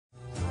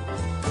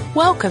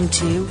Welcome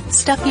to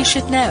Stuff You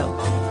Should Know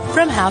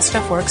from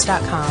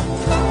HowStuffWorks.com.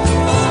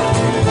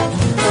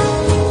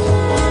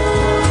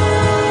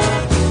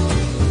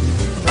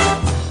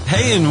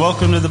 Hey, and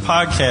welcome to the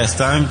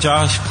podcast. I'm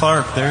Josh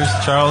Clark. There's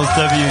Charles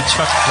W.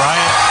 Chuck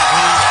Bryant.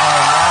 We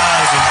are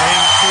live in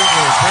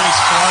Vancouver,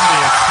 British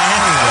Columbia,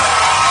 Canada.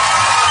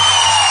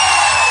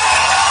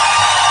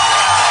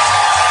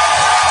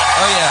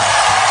 Oh, yeah.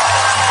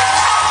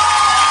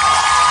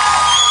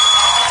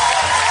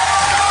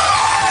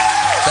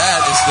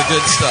 That is the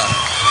good stuff.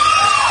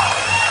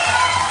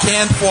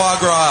 Canned foie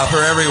gras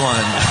for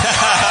everyone.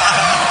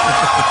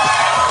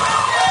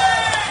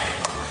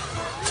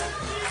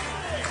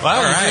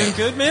 Wow, you're doing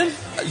good, man?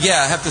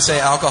 Yeah, I have to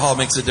say alcohol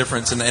makes a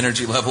difference in the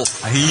energy level.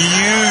 A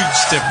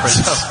huge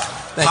difference. So,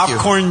 thank you.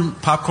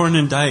 Popcorn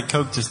and Diet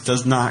Coke just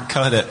does not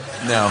cut it.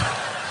 No.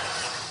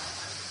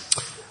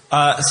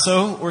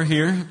 So we're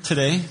here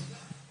today,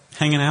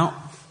 hanging out,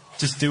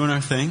 just doing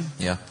our thing.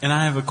 Yeah. And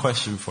I have a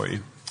question for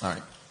you. All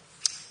right.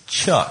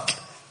 Chuck,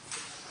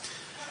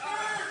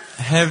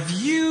 have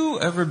you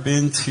ever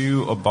been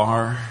to a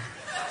bar?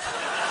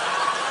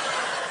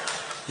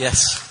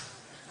 Yes.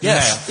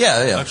 Yes.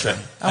 Yeah. Okay. Sure.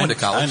 I went to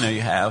college. I know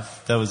you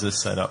have. That was a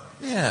setup.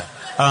 Yeah.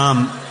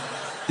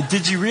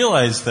 Did you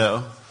realize,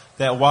 though,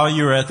 that while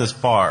you were at this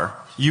bar,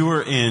 you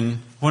were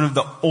in one of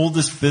the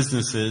oldest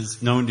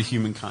businesses known to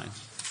humankind?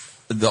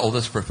 The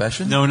oldest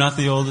profession? No, not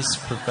the oldest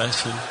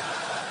profession.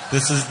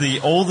 This is the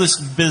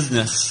oldest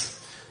business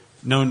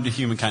known to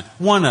humankind.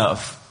 One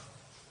of.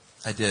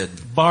 I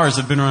did. Bars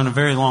have been around a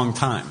very long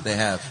time. They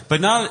have.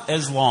 But not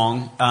as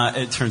long,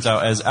 it turns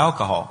out, as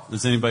alcohol.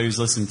 As anybody who's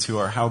listened to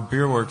our How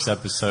Beer Works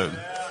episode.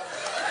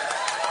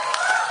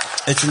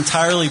 It's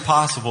entirely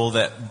possible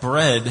that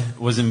bread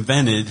was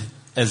invented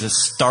as a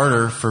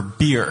starter for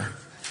beer,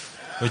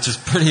 which is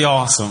pretty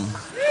awesome.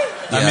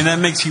 Yeah. I mean, that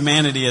makes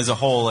humanity as a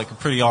whole like a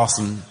pretty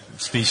awesome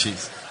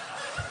species.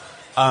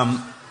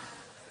 The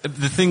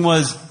thing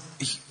was,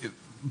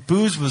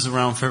 booze was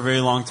around for a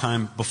very long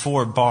time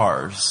before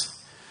bars.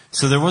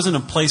 So there wasn't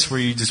a place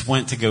where you just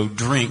went to go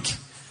drink.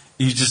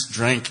 You just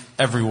drank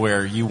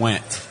everywhere you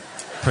went,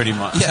 pretty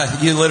much. Yeah,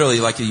 you literally,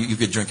 you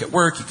could drink at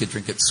work, you could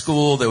drink at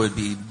school, there would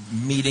be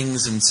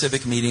meetings and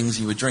civic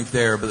meetings, you would drink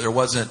there, but there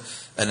wasn't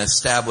an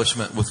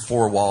establishment with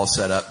four walls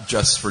set up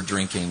just for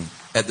drinking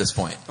at this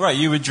point. Right,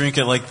 you would drink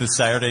at like the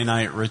Saturday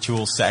night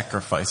ritual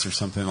sacrifice or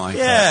something like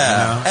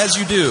that. Yeah, as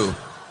you do.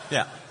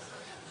 Yeah.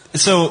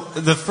 So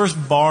the first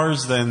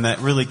bars then that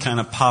really kind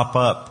of pop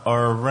up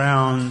are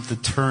around the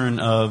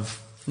turn of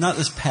not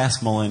this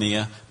past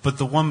millennia, but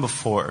the one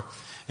before.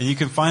 And you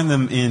can find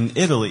them in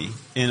Italy,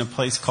 in a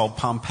place called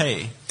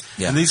Pompeii.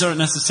 Yeah. And these aren't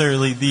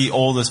necessarily the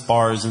oldest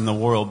bars in the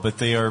world, but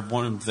they are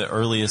one of the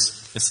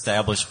earliest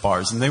established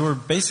bars. And they were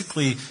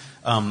basically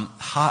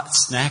hot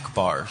snack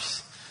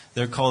bars.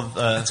 They're called...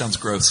 that sounds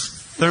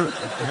gross.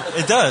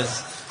 It does.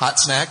 Hot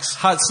snacks?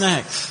 Hot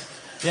snacks.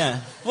 Yeah.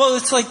 Well,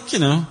 it's like,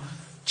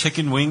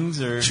 chicken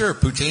wings or... Sure,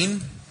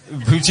 poutine.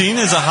 Poutine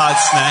is a hot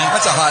snack.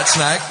 That's a hot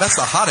snack. That's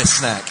the hottest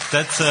snack.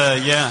 That's,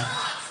 yeah.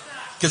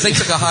 Because they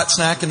took a hot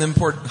snack and then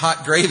poured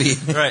hot gravy.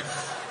 Right.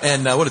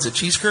 And what is it,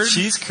 cheese curd?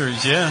 Cheese curd,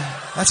 yeah.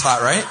 That's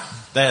hot, right?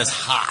 That is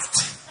hot.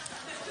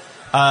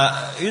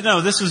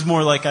 This was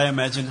more like, I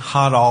imagine,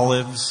 hot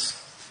olives,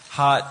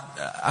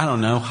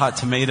 hot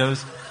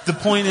tomatoes. The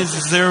point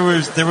is there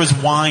was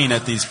wine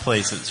at these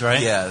places,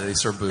 right? Yeah, they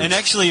serve booze. And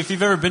actually, if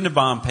you've ever been to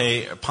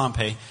Pompeii,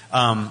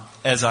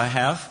 as I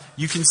have,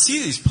 you can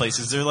see these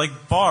places. They're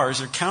like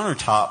bars or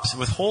countertops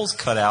with holes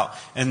cut out,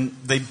 and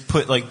they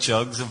put like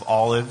jugs of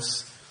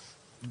olives,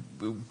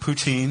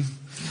 poutine,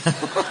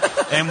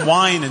 and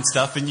wine and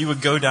stuff, and you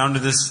would go down to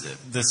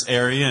this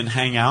area and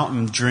hang out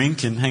and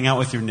drink and hang out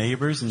with your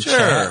neighbors and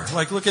chat. Sure.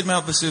 Like, look at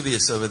Mount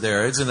Vesuvius over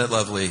there. Isn't it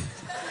lovely?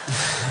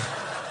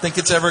 Think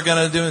it's ever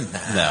going to do it?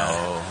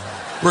 No.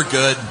 We're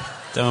good.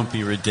 Don't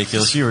be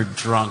ridiculous. You were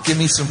drunk. Give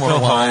me some more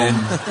wine.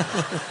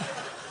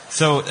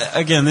 So,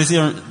 again, these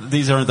aren't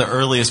the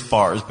earliest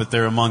bars, but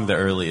they're among the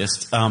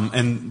earliest.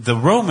 And the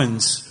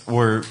Romans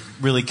were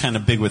really kind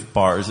of big with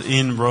bars.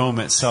 In Rome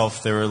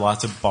itself, there were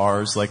lots of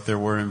bars like there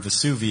were in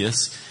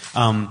Vesuvius.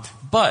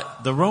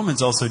 But the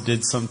Romans also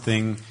did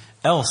something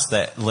else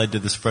that led to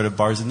the spread of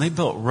bars, and they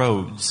built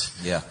roads.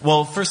 Yeah.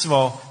 Well, first of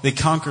all, they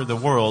conquered the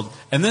world,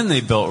 and then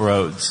they built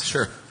roads.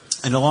 Sure.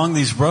 And along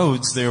these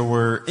roads, there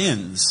were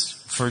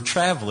inns for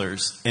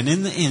travelers. And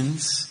in the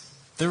inns,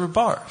 there were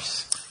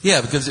bars. Yeah,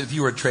 because if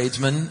you were a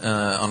tradesman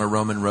on a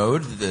Roman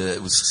road,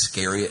 it was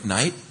scary at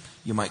night.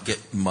 You might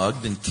get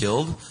mugged and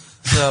killed.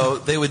 So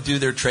they would do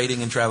their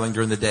trading and traveling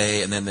during the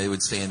day, and then they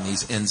would stay in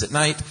these inns at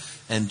night.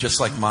 And just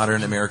like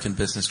modern American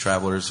business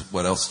travelers,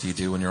 what else do you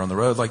do when you're on the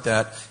road like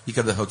that? You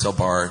go to the hotel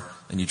bar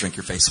and you drink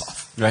your face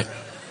off. Right.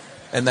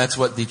 And that's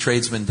what the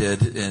tradesmen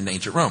did in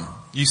ancient Rome.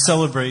 You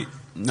celebrate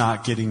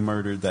not getting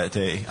murdered that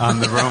day on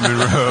the Roman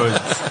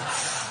road.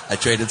 I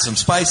traded some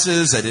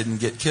spices. I didn't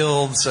get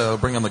killed, so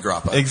bring on the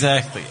grappa.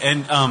 Exactly.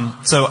 And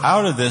so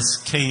out of this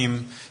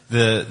came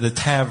the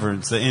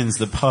taverns, the inns,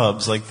 the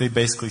pubs. Like they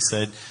basically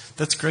said,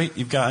 that's great.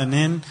 You've got an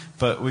inn,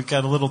 but we've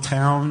got a little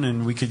town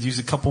and we could use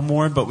a couple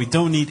more, but we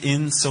don't need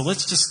inns. So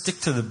let's just stick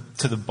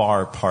to the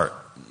bar part.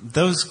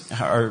 That's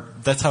how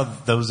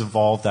those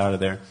evolved out of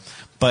there.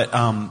 But,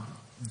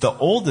 the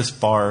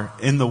oldest bar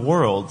in the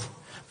world,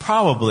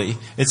 probably,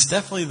 it's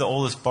definitely the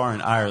oldest bar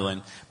in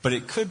Ireland, but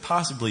it could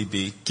possibly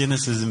be,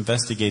 Guinness is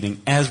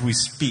investigating as we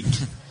speak,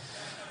 if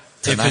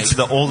it's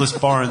the oldest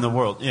bar in the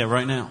world. Yeah,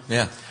 right now.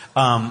 Yeah.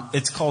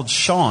 It's called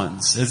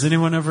Sean's. Has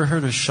anyone ever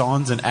heard of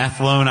Sean's in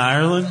Athlone,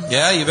 Ireland?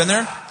 Yeah, you been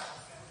there?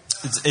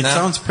 It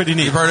sounds pretty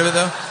neat. You've heard of it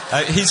though?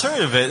 He's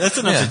heard of it. That's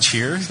enough to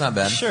cheer. It's not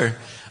bad. Sure.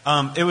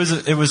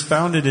 It was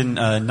founded in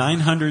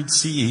 900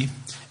 CE,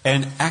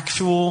 and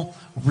actual,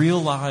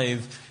 real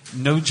live,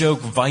 no joke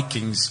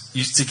Vikings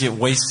used to get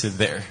wasted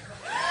there.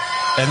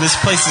 And this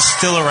place is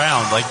still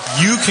around. Like,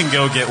 you can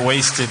go get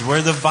wasted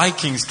where the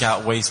Vikings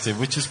got wasted,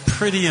 which is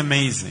pretty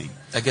amazing.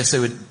 I guess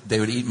they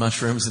would eat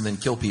mushrooms and then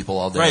kill people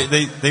all day.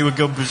 Right, they would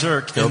go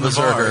berserk. Go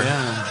berserker. The bar,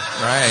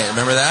 yeah. Right,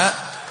 remember that?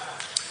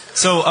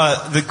 So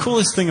the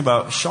coolest thing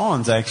about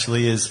Sean's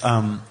actually is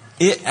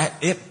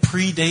it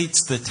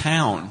predates the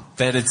town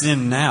that it's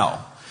in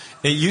now.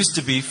 It used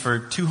to be for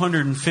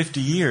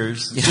 250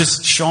 years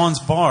just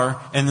Sean's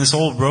Bar and this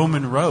old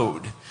Roman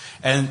road.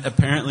 And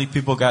apparently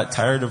people got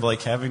tired of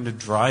like having to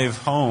drive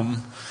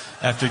home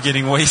after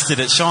getting wasted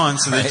at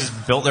Sean's, so they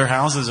just built their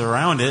houses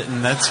around it,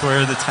 and that's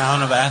where the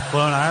town of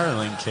Athlone,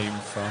 Ireland came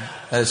from.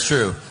 That is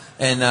true.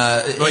 And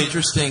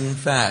interesting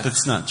fact.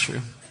 That's not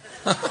true.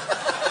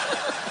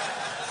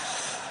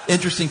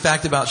 Interesting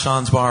fact about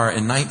Sean's Bar.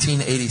 In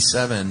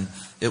 1987,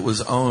 it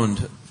was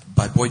owned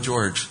by Boy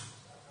George.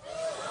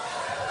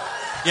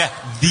 Yeah,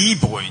 the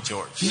Boy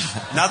George. Yeah.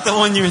 Not the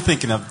one you were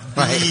thinking of.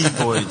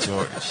 The Boy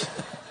George.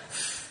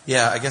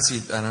 Yeah, I guess he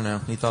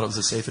thought it was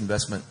a safe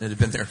investment. It had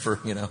been there for,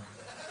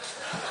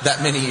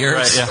 that many years.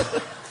 Right, yeah.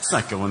 It's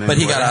not going anywhere. But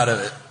he got out of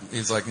it.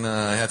 He's like,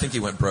 nah, I think he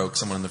went broke.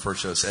 Someone in the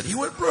first show said, he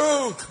went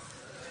broke.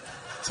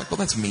 It's like, well,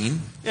 that's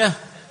mean. Yeah.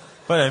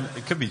 But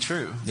it could be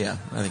true. Yeah,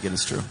 I think it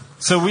is true.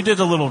 So we did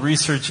a little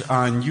research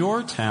on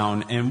your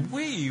town, and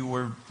we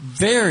were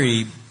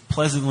very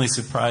pleasantly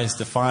surprised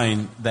to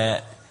find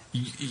that,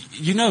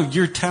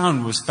 your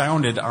town was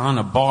founded on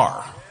a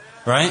bar,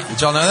 right? Did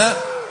y'all know that?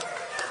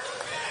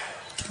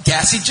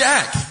 Gassy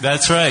Jack.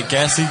 That's right,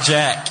 Gassy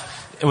Jack.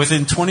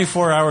 Within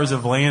 24 hours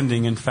of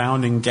landing and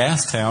founding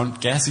Gastown,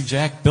 Gassy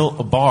Jack built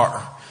a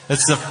bar.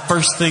 That's the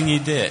first thing he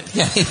did.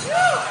 Yeah.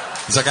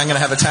 He's like, I'm going to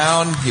have a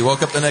town. He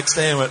woke up the next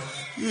day and went,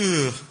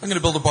 I'm going to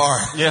build a bar.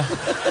 Yeah.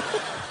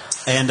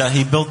 And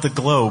he built the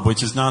Globe,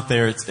 which is not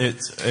there.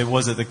 It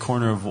was at the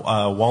corner of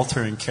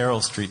Walter and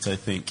Carroll Streets, I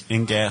think,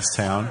 in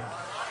Gastown.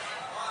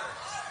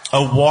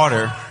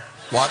 Water.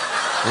 What?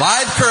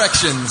 Live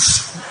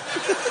corrections.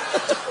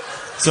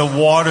 So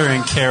Water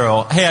and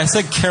Carroll. Hey, I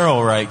said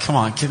Carroll right. Come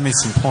on, give me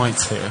some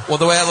points here. Well,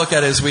 the way I look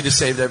at it is we just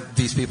saved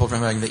these people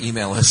from having to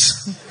email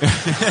us.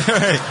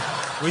 Right.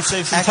 We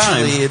saved some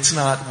time. Actually, it's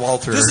not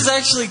Walter. This is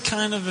actually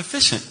kind of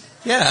efficient.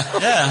 Yeah.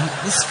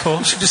 Yeah, this is cool.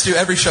 We should just do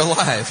every show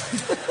live.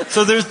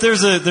 So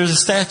there's a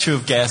statue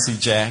of Gassy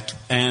Jack,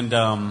 and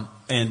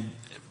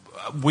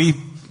we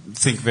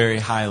think very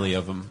highly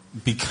of him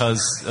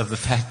because of the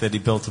fact that he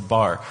built a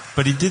bar.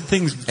 But he did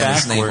things backwards. And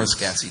his name was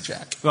Gassy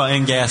Jack. Well,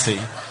 and Gassy.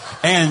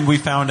 And we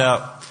found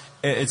out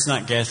it's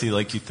not gassy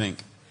like you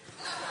think.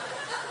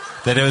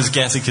 That it was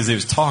gassy because he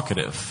was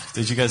talkative.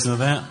 Did you guys know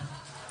that?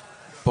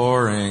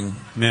 Boring.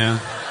 Yeah.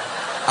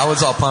 I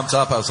was all pumped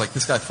up. I was like,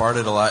 this guy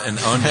farted a lot and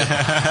owned it.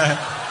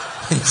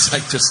 He's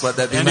like, just let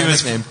that be my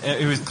nickname.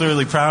 He was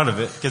clearly proud of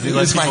it because he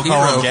let was people my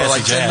call hero him Gassy for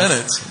like Jack. 10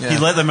 minutes. Yeah. He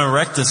let them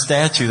erect a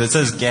statue that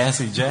says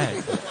Gassy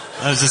Jack.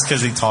 That was just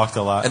because he talked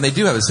a lot. And they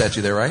do have a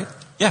statue there, right?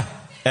 Yeah.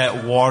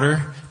 At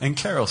Water and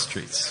Carroll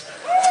Streets.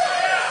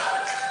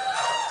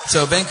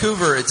 So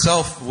Vancouver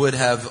itself would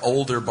have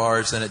older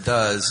bars than it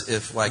does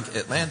if, like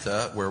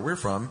Atlanta, where we're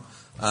from,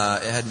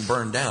 it hadn't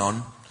burned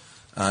down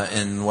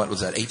in,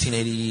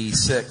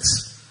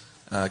 1886.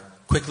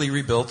 Quickly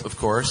rebuilt, of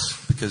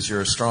course, because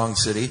you're a strong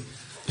city.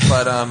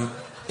 But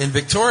in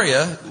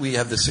Victoria, we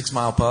have the 6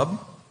 Mile Pub,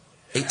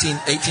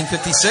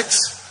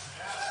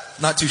 1856.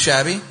 Not too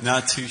shabby.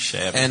 Not too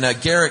shabby. And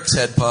Garrick's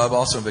Head Pub,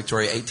 also in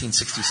Victoria,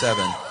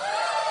 1867.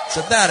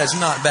 So that is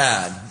not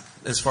bad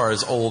as far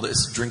as old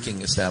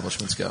drinking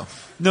establishments go.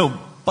 No,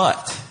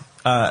 but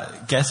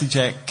Gassy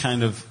Jack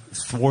kind of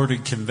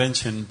thwarted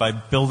convention by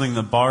building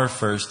the bar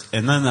first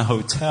and then the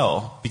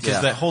hotel,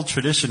 because that whole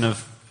tradition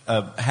of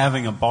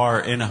having a bar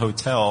in a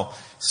hotel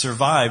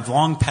survived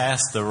long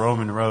past the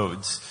Roman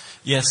roads.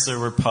 Yes, there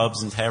were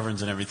pubs and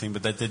taverns and everything,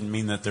 but that didn't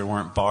mean that there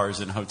weren't bars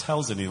and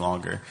hotels any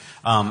longer.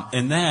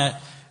 And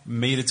that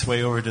made its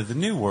way over to the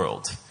New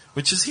World,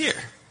 which is here.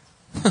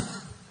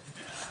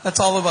 That's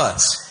all of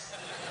us.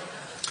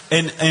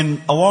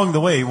 And along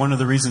the way, one of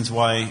the reasons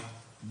why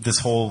this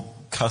whole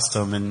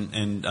custom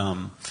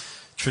and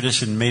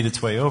tradition made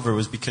its way over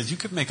was because you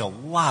could make a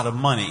lot of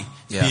money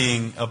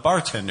being a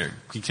bartender,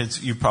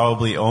 because you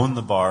probably own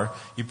the bar,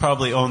 you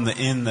probably own the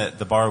inn that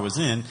the bar was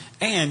in,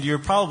 and you're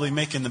probably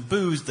making the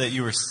booze that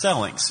you were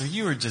selling. So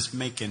you were just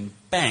making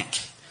bank.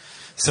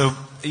 So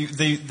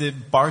the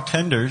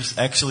bartenders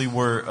actually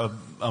were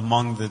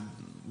among the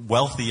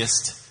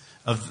wealthiest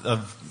of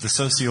the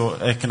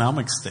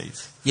socioeconomic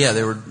states. Yeah,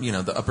 they were,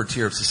 the upper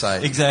tier of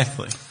society.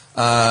 Exactly.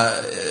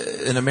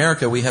 In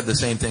America, we had the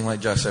same thing, like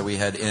Josh said. We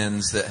had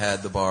inns that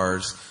had the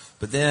bars.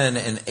 But then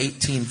in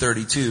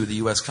 1832, the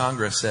U.S.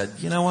 Congress said,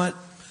 you know what?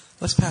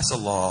 Let's pass a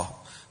law.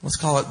 Let's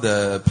call it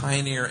the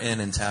Pioneer Inn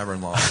and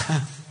Tavern Law.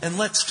 And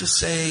let's just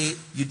say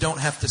you don't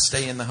have to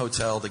stay in the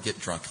hotel to get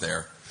drunk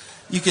there.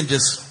 You can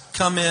just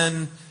come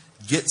in,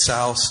 get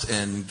soused,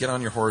 and get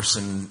on your horse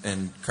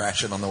and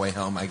crash it on the way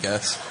home, I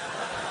guess.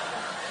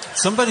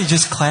 Somebody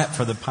just clap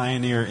for the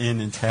Pioneer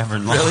Inn and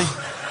Tavern Law. Really?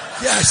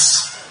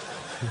 Yes.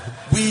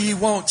 We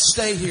won't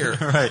stay here.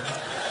 Right.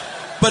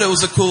 But it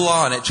was a cool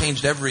law, and it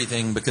changed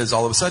everything because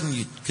all of a sudden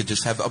you could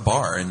just have a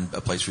bar and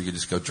a place where you could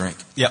just go drink.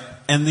 Yep.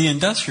 And the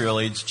industrial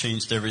age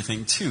changed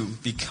everything too,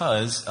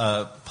 because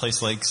a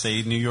place like,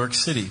 say, New York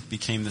City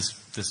became this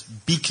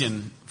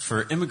beacon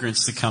for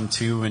immigrants to come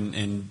to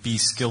and be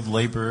skilled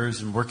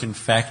laborers and work in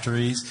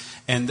factories.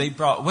 And they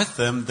brought with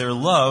them their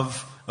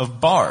love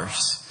of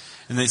bars.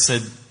 And they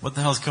said, what the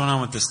hell's going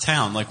on with this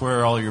town? Like, where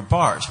are all your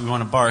bars? We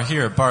want a bar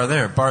here, a bar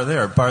there, a bar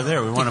there, a bar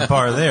there. We want a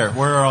bar there.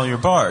 Where are all your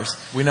bars?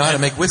 We know how to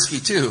make whiskey,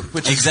 too,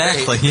 which is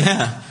exactly, great.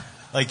 Yeah.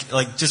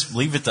 Like, just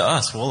leave it to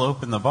us. We'll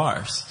open the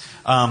bars.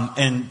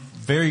 And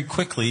very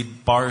quickly,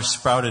 bars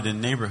sprouted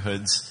in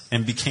neighborhoods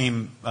and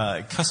became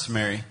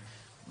customary,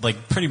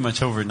 like, pretty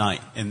much overnight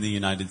in the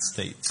United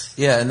States.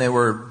 Yeah, and they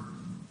were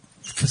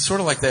sort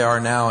of like they are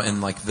now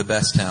in, like, the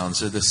best towns.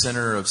 They're the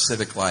center of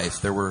civic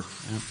life. There were...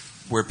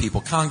 where people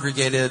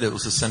congregated. It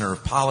was the center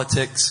of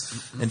politics.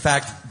 In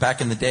fact,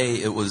 back in the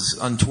day, it was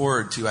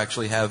untoward to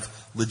actually have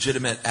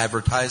legitimate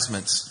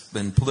advertisements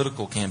in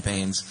political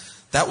campaigns.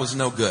 That was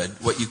no good.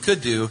 What you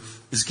could do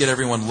is get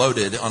everyone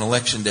loaded on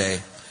Election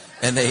Day.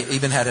 And they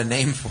even had a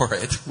name for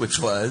it, which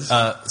was...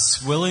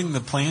 swilling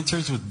the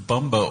planters with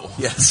Bumbo.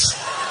 Yes.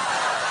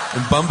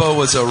 And Bumbo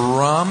was a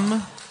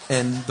rum,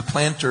 and the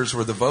planters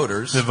were the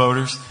voters. The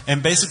voters.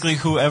 And basically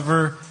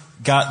whoever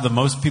got the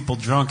most people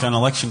drunk on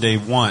Election Day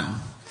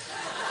won.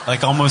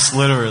 Like, almost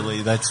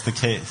literally, that's the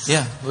case.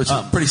 Yeah, which is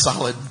a pretty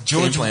solid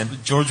game plan.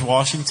 George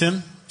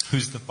Washington,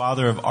 who's the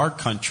father of our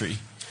country.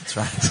 That's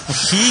right.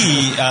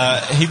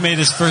 He made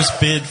his first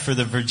bid for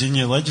the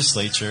Virginia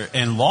legislature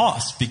and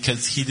lost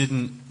because he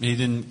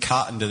didn't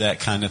cotton to that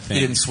kind of thing.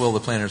 He didn't swill the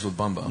planters with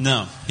Bumbo.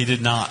 No, he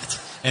did not.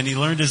 And he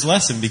learned his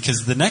lesson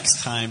because the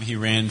next time he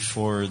ran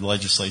for the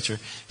legislature,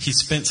 he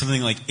spent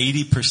something like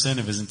 80%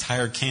 of his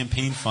entire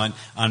campaign fund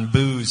on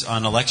booze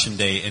on Election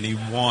Day, and he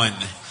won.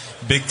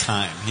 Big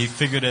time. He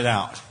figured it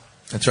out.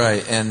 That's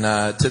right. And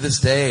to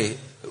this day,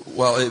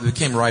 well, it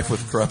became rife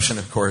with corruption,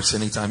 of course.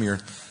 Anytime you're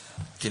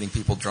getting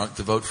people drunk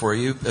to vote for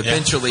you,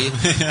 eventually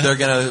they're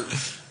going to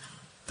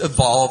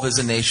evolve as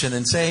a nation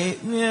and say,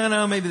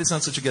 maybe that's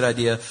not such a good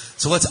idea.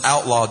 So let's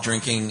outlaw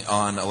drinking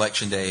on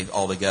Election Day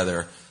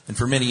altogether. And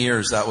for many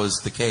years, that was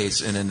the case.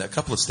 And in a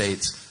couple of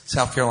states,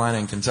 South Carolina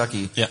and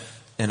Kentucky,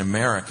 in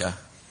America,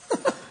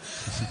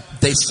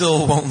 they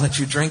still won't let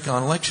you drink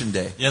on Election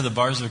Day. Yeah, the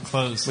bars are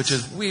closed. Which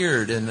is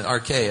weird and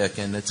archaic,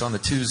 and it's on a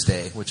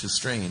Tuesday, which is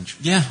strange.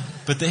 Yeah,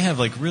 but they have,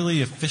 like,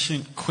 really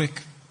efficient,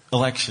 quick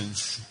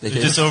elections. They're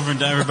just over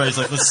and done. Everybody's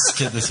like, let's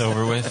get this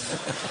over with.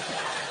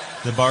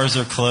 The bars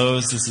are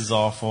closed. This is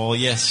awful.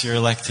 Yes, you're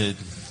elected.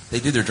 They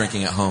do their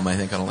drinking at home, I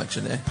think, on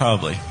Election Day.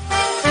 Probably.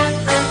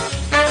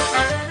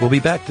 We'll be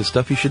back to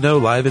Stuff You Should Know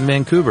live in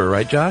Vancouver,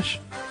 right, Josh?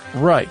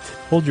 Right.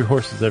 Hold your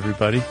horses,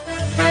 everybody.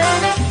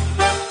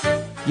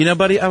 You know,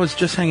 buddy, I was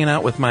just hanging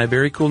out with my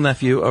very cool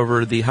nephew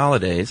over the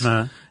holidays,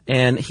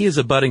 and he is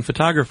a budding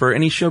photographer,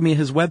 and he showed me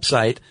his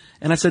website,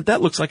 and I said,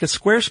 that looks like a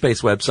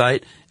Squarespace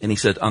website, and he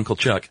said, Uncle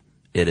Chuck,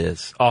 it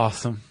is.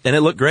 Awesome. And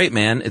it looked great,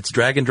 man. It's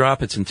drag and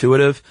drop. It's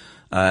intuitive.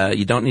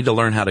 You don't need to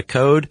learn how to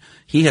code.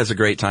 He has a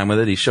great time with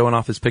it. He's showing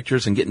off his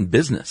pictures and getting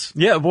business.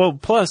 Yeah, well,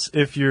 plus,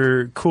 if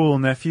your cool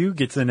nephew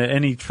gets into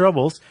any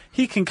troubles,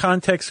 he can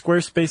contact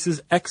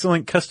Squarespace's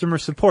excellent customer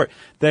support.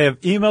 They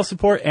have email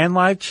support and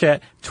live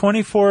chat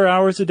 24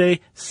 hours a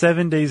day,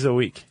 7 days a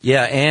week.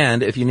 Yeah,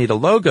 and if you need a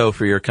logo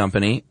for your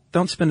company,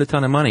 don't spend a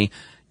ton of money.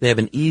 They have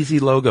an easy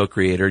logo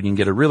creator. You can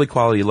get a really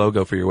quality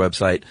logo for your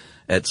website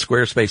at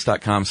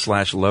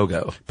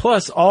squarespace.com/logo.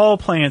 Plus, all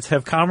plans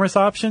have commerce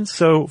options,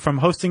 so from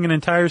hosting an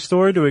entire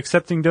store to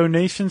accepting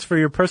donations for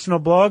your personal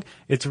blog,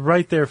 it's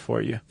right there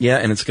for you. Yeah,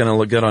 and it's going to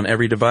look good on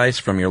every device,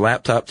 from your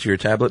laptop to your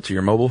tablet to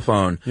your mobile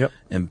phone. Yep.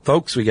 And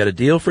folks, we got a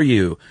deal for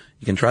you.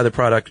 You can try the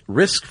product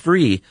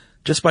risk-free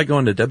just by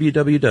going to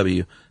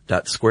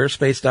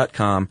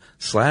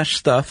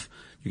www.squarespace.com/stuff.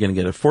 You're going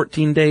to get a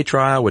 14-day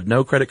trial with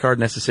no credit card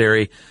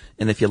necessary.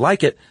 And if you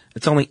like it,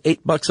 it's only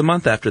 $8 a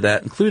month after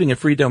that, including a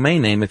free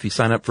domain name if you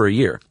sign up for a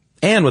year.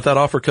 And with that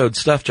offer code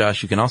STUFF,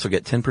 Josh, you can also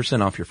get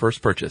 10% off your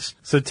first purchase.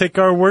 So take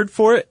our word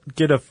for it.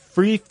 Get a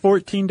free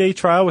 14-day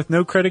trial with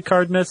no credit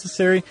card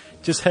necessary.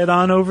 Just head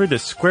on over to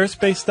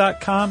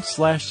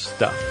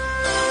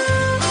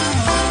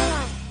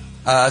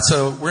squarespace.com/stuff.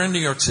 So we're in New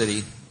York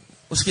City.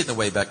 Let's get in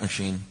the Wayback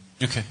Machine.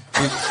 Okay.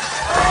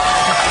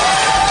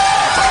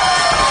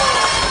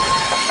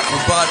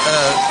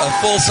 a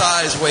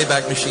full-size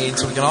Wayback Machine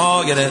so we can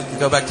all get it and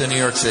go back to New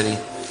York City.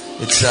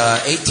 It's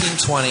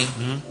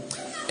 1820,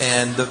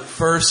 and the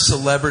first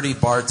celebrity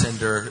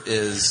bartender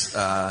is,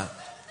 well,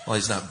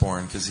 he's not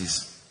born because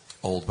he's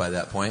old by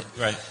that point.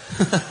 Right.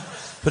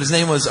 But his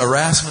name was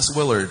Erasmus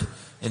Willard,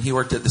 and he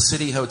worked at the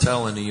City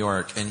Hotel in New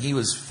York, and he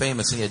was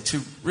famous, and he had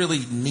two really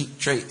neat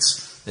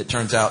traits that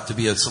turns out to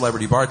be a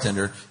celebrity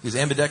bartender. He was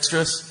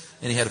ambidextrous,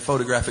 and he had a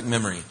photographic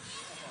memory.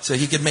 So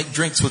he could make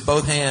drinks with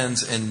both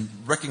hands and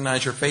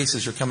recognize your face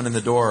as you're coming in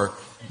the door,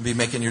 and be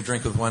making your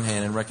drink with one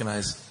hand and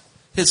recognize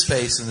his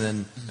face,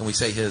 and we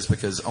say his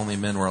because only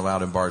men were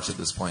allowed in bars at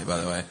this point,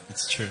 by the way.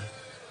 It's true.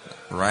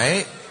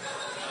 Right?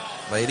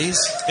 Ladies?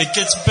 It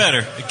gets better.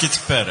 It gets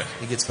better.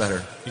 It gets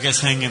better. You guys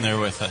hang in there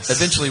with us.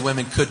 Eventually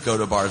women could go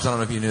to bars. I don't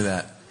know if you knew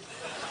that.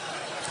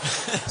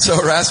 So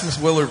Erasmus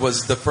Willard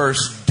was the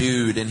first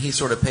dude, and he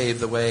sort of paved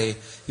the way.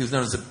 He was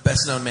known as the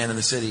best known man in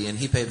the city, and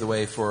he paved the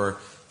way for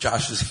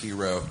Josh's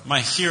hero.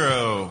 My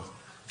hero.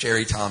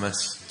 Jerry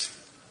Thomas.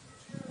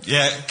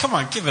 Yeah, come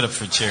on, give it up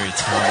for Jerry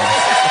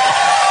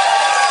Thomas.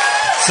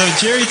 So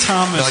Jerry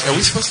Thomas. They're like, are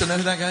we supposed to know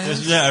who that guy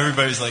is? Yeah,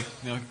 everybody's like,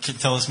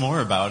 tell us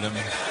more about him.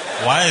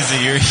 Why is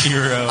he your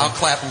hero? I'll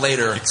clap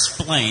later.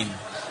 Explain.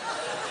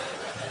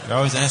 You're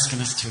always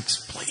asking us to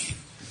explain.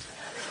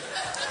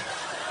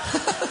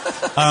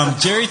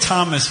 Jerry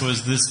Thomas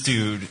was this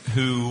dude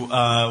who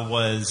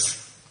was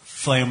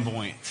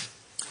flamboyant.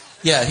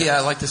 Yeah,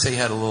 I like to say he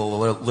had a little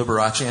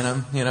Liberace in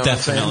him. You know,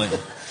 definitely. What I'm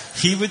saying?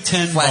 He would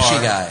tend flashy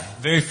bar, guy,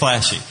 very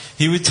flashy.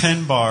 He would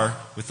tend bar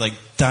with like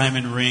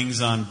diamond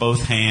rings on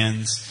both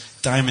hands,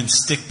 diamond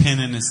stick pin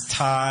in his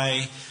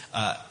tie,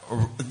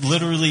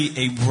 literally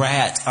a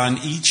rat on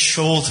each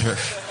shoulder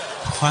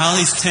while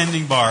he's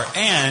tending bar.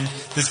 And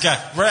this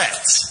guy,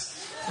 rats.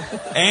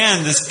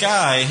 And this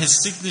guy,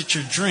 his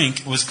signature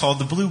drink was called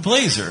the Blue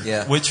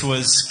Blazer, which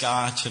was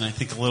scotch and I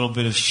think a little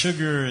bit of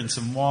sugar and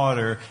some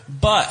water.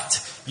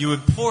 But you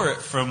would pour it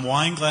from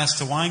wine glass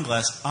to wine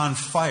glass on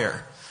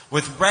fire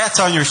with rats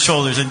on your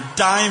shoulders and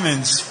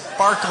diamonds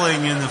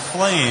sparkling in the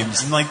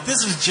flames. And like,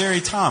 this is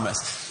Jerry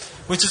Thomas,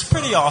 which is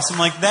pretty awesome.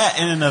 Like, that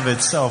in and of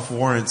itself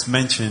warrants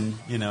mention,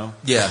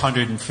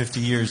 150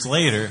 years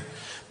later.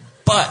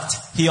 But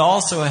he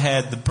also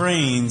had the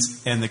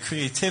brains and the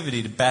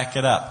creativity to back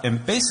it up.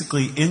 And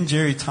basically, in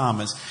Jerry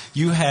Thomas,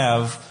 you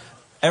have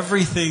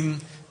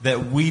everything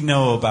that we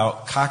know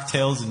about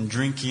cocktails and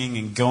drinking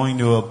and going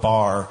to a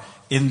bar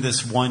in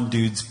this one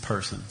dude's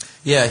person.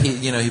 Yeah, he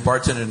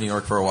bartended in New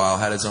York for a while,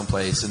 had his own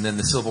place, and then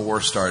the Civil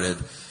War started.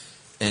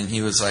 And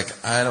he was like,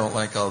 I don't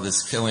like all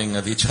this killing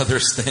of each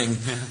other's thing.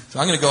 So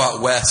I'm going to go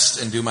out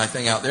west and do my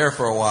thing out there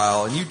for a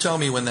while. And you tell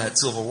me when that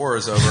Civil War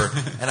is over,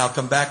 and I'll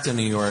come back to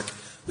New York.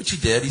 Which he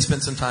did. He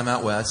spent some time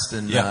out west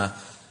and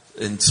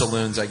in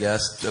saloons, I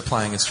guess,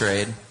 applying his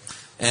trade.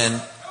 And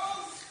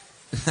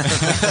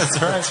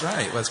that's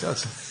right, West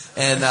Coast.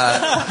 And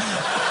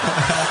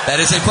that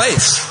is a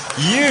place.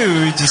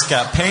 You just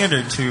got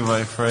pandered to,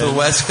 my friend. The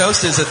West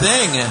Coast is a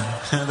thing.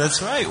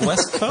 That's right,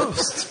 West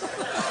Coast.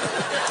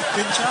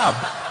 Good job.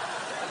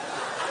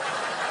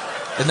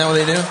 Isn't that what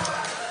they do?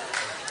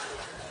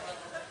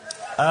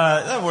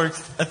 That works.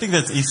 I think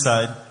that's East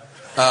Side.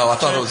 Oh, I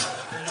thought it was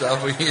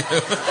W.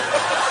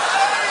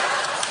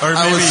 Or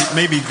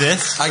maybe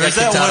this. I got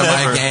kicked out of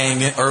my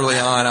gang early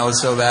on. I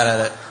was so bad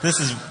at it. This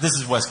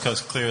is West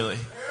Coast, clearly.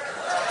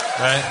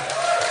 Right?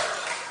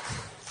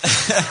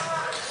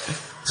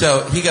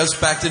 So he goes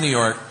back to New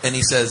York and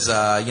he says,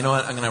 you know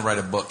what, I'm going to write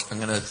a book. I'm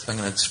going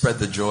to spread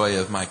the joy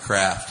of my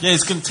craft. Yeah,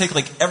 he's going to take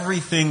like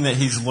everything that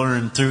he's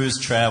learned through his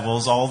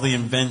travels, all the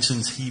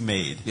inventions he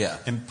made,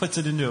 and puts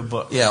it into a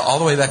book. Yeah, all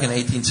the way back in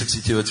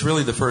 1862. It's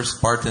really the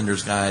first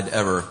bartender's guide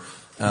ever.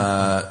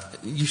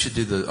 You should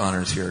do the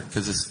honors here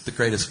because it's the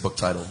greatest book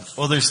title.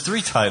 Well, there's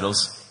 3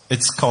 titles.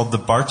 It's called The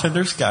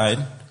Bartender's Guide,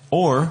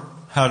 or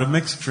How to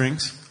Mix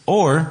Drinks,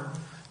 or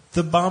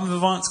The Bon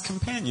Vivant's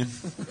Companion.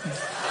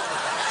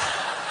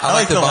 I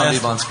like the Bon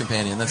Vivant's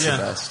Companion. That's the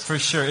best. For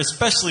sure.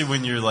 Especially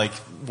when you're like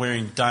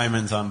wearing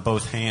diamonds on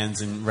both hands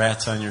and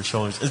rats on your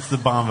shoulders. It's the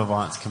Bon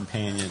Vivant's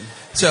Companion.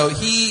 So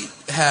he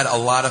had a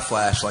lot of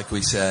flash, like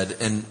we said,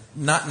 and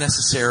not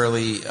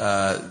necessarily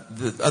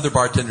the other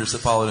bartenders that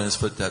followed in his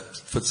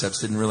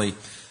footsteps didn't really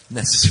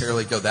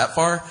necessarily go that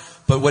far.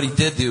 But what he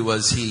did do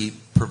was he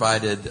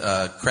provided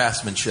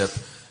craftsmanship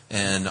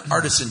and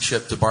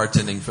artisanship to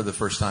bartending for the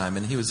first time.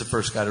 And he was the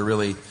first guy to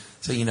really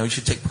say, you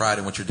should take pride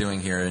in what you're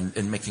doing here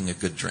and making a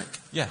good drink.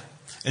 Yeah.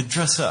 And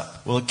dress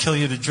up. Will it kill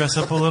you to dress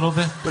up a little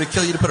bit? Would it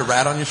kill you to put a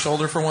rat on your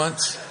shoulder for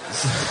once?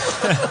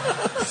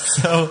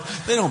 So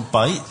they don't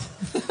bite.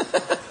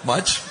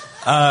 Much?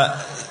 And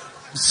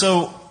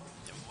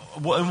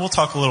we'll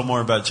talk a little more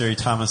about Jerry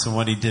Thomas and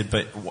what he did,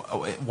 but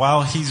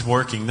while he's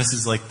working, this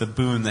is like the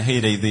boon, the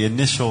heyday, the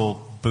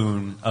initial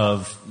boon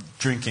of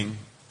drinking,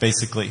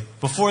 basically.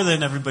 Before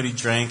then, everybody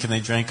drank, and they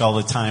drank all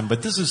the time,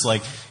 but this was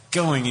like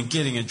going and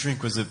getting a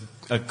drink was a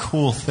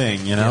cool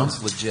thing, Yeah, it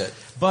was legit.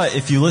 But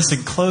if you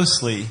listen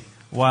closely,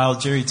 while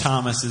Jerry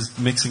Thomas is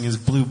mixing his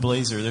Blue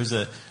Blazer, there's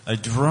a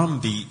drum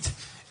beat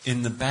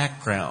in the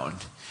background.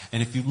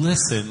 And if you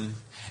listen,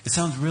 it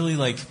sounds really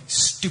like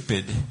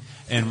stupid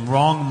and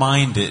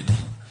wrong-minded.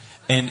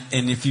 And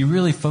if you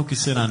really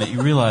focus in on it,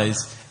 you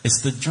realize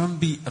it's the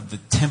drumbeat of the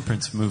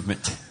temperance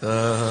movement,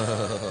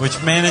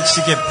 which managed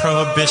to get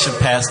prohibition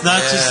passed,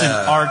 not just in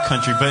our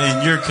country, but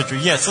in your country.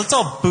 Yes, let's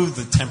all boo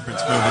the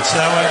temperance movement,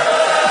 shall we?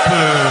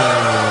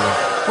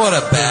 Boo. What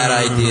a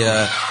bad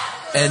idea.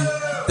 And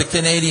the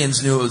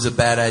Canadians knew it was a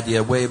bad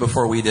idea way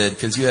before we did,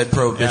 because you had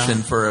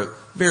prohibition for a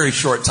very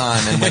short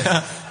time, and went,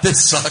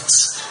 this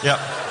sucks. Yep.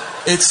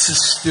 It's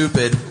just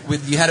stupid.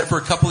 You had it for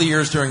a couple of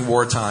years during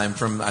wartime,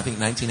 from I think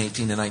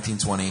 1918 to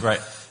 1920.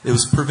 Right. It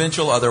was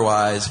provincial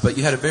otherwise, but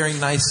you had a very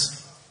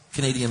nice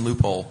Canadian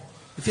loophole.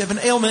 If you have an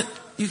ailment,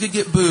 you could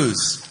get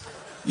booze.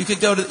 You could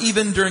go to,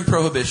 even during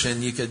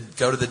Prohibition, you could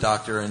go to the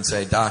doctor and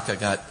say, Doc, I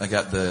got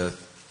the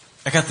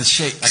shakes. I got the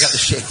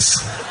shakes.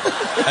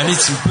 I need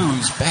some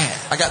booze bad.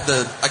 I got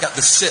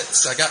the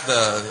sits. I got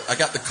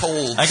the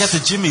colds. I got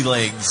the Jimmy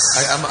legs.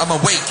 I'm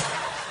awake.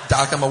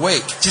 Doc, I'm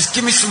awake. Just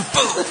give me some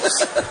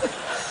booze.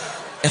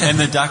 And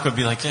the doc would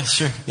be like, yeah,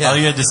 sure. Yeah. All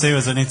you had to say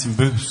was, I need some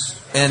booze.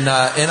 And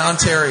in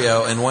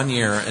Ontario, in 1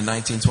 year, in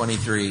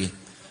 1923,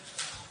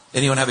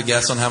 anyone have a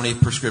guess on how many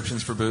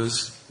prescriptions for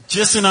booze?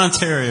 Just in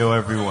Ontario,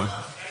 everyone.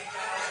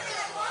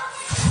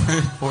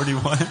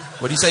 41?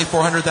 What do you say,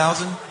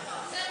 400,000?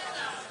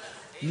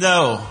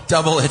 No.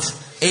 Double it.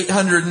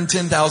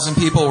 810,000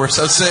 people were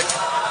so sick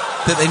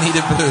that they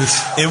needed booze.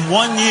 In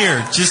 1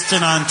 year, just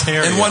in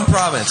Ontario. In one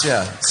province,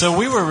 yeah. So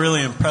we were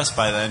really impressed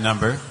by that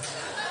number.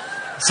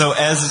 So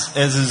as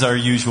is our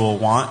usual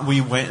wont,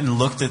 we went and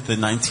looked at the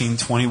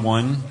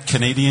 1921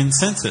 Canadian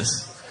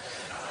census.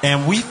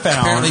 And we found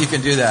apparently you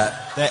can do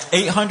that. That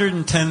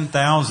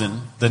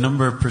 810,000, the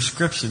number of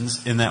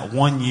prescriptions in that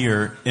 1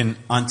 year in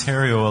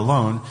Ontario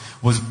alone,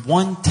 was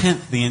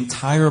 1/10 the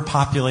entire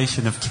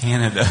population of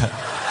Canada.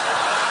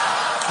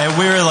 And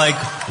we were like,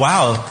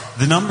 wow,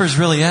 the numbers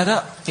really add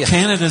up. Yeah.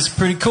 Canada's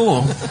pretty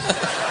cool.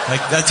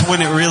 Like, that's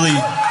when it really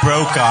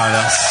broke on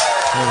us.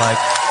 We're like,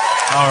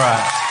 all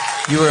right.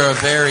 You were a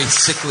very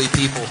sickly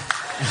people.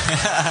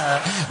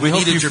 We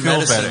needed your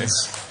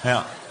medicines.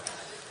 Better.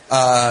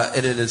 Yeah.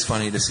 It is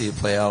funny to see it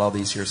play out all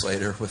these years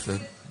later with the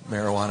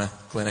marijuana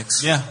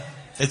clinics. Yeah.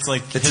 It's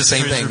like it's the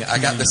same thing. I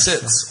got the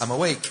sits. I'm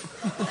awake.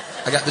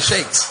 I got the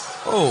shakes.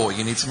 Oh,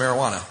 you need some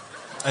marijuana.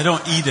 I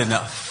don't eat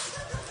enough.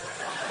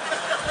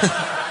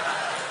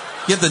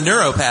 You have the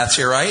neuropaths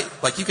here, right?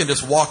 Like you can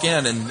just walk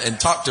in and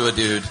talk to a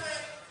dude,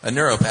 a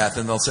neuropath,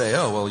 and they'll say,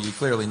 oh, well, you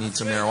clearly need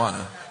some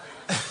marijuana.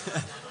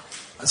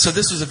 So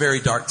this was a very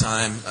dark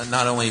time,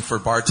 not only for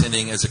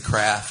bartending as a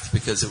craft,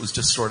 because it was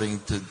just starting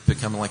to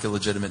become like a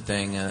legitimate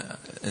thing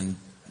and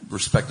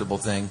respectable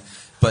thing,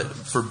 but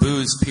for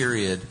booze,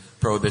 period,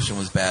 Prohibition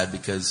was bad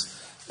because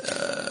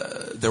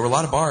there were a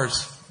lot of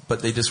bars,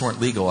 but they just weren't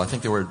legal. I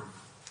think there were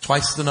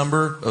twice the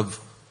number of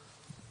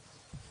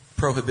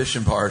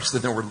Prohibition bars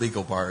than there were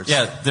legal bars.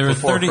 Yeah, there were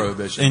 30.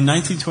 Prohibition. In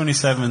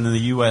 1927 in the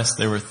U.S.,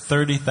 there were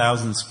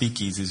 30,000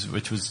 speakeasies,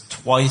 which was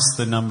twice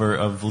the number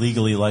of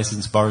legally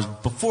licensed bars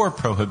before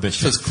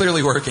Prohibition. So it's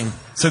clearly working.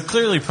 So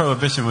clearly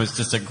Prohibition was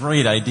just a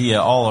great idea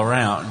all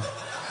around.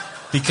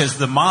 Because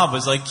the mob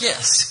was like,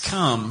 yes,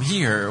 come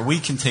here, we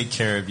can take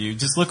care of you.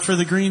 Just look for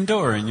the green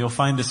door and you'll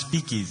find a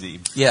speakeasy.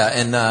 Yeah,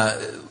 and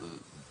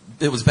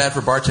it was bad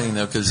for bartending,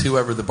 though, because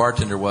whoever the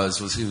bartender was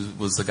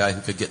the guy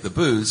who could get the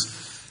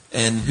booze.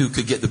 And who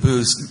could get the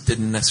booze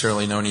didn't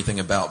necessarily know anything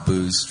about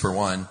booze, for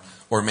one,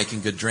 or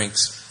making good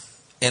drinks.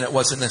 And it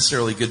wasn't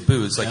necessarily good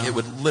booze. Like, it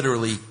would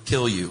literally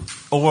kill you.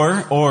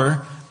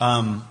 Or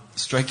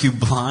strike you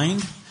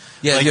blind.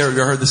 Yeah, like, you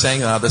ever heard the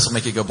saying, this will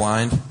make you go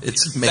blind? It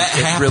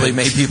really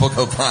made people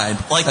go blind.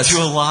 To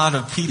a lot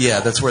of people.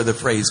 Yeah, that's where the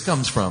phrase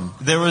comes from.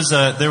 There was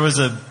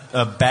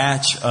a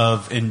batch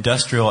of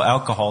industrial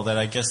alcohol that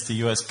I guess the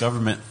U.S.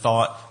 government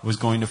thought was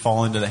going to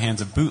fall into the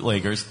hands of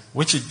bootleggers,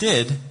 which it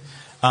did.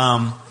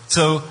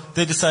 So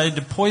they decided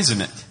to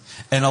poison it,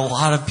 and a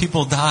lot of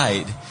people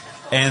died.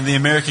 And the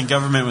American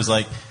government was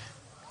like,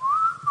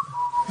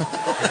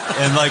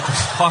 and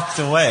walked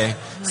away.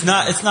 It's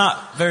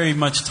not very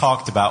much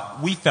talked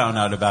about. We found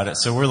out about it,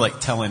 so we're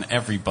telling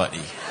everybody,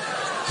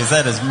 because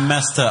that is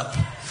messed up.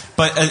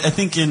 But I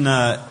think in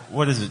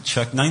what is it,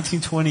 Chuck?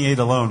 1928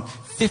 alone,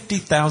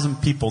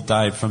 50,000 people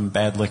died from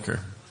bad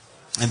liquor.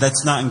 And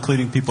that's not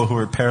including people who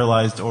were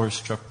paralyzed or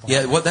struck blind.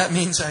 Yeah, what that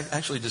means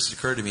actually just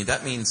occurred to me.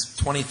 That means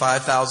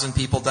 25,000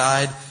 people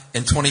died,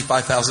 and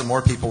 25,000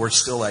 more people were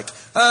still like,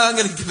 I'm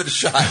going to give it a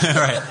shot.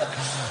 Right.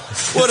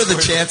 What are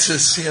the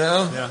chances, you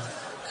know? Yeah.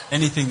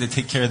 Anything to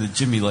take care of the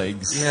Jimmy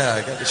legs. Yeah,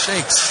 I got the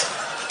shakes.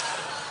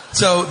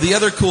 So the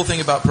other cool thing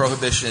about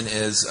Prohibition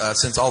is,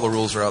 since all the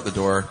rules are out the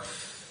door,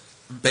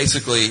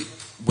 basically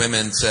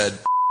women said,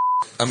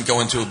 I'm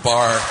going to a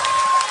bar,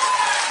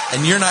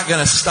 and you're not going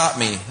to stop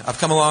me. I've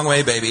come a long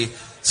way, baby.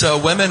 So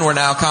women were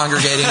now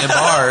congregating in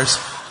bars,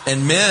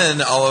 and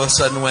men all of a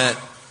sudden went,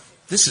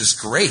 this is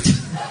great.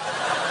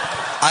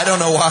 I don't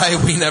know why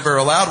we never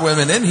allowed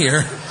women in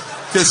here,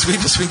 because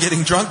we've just been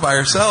getting drunk by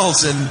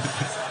ourselves and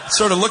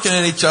sort of looking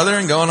at each other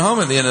and going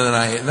home at the end of the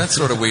night, and that's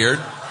sort of weird.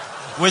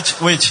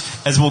 Which,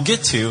 as we'll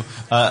get to,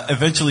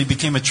 eventually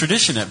became a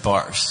tradition at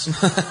bars.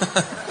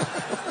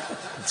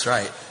 That's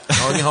right.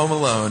 Going home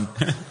alone.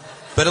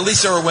 But at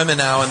least there were women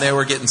now, and they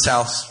were getting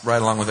south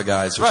right along with the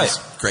guys, which is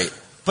great.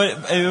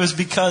 But it was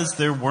because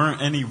there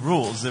weren't any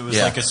rules. It was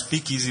like a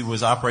speakeasy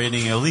was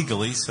operating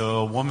illegally, so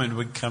a woman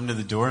would come to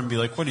the door and be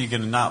like, what, are you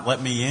going to not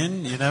let me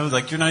in? You know,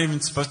 like, you're not even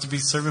supposed to be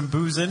serving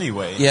booze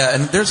anyway. Yeah,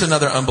 and there's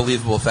another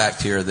unbelievable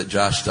fact here that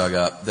Josh dug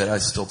up that I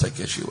still take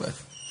issue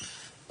with.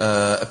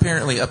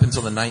 Apparently, up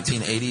until the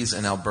 1980s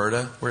in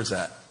Alberta, where's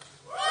that?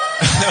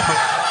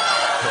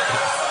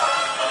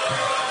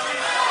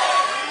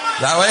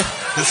 That way?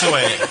 This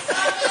way.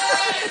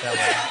 That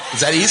way. Is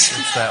that east?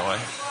 It's that way.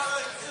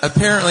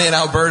 Apparently in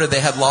Alberta they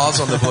had laws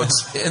on the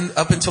books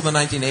up until the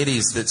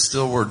 1980s that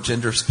still were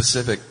gender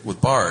specific with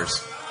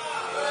bars.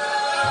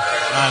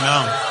 I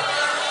know.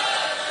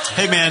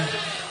 Hey man,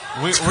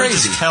 we're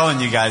just telling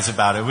you guys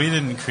about it. We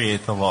didn't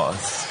create the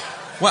laws.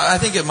 Well, I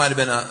think it might have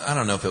been, I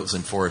don't know if it was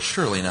enforced.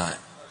 Surely not.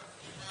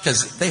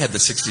 Because they had the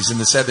 60s and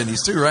the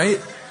 70s too, right?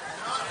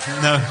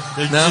 No,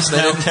 they're just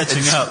now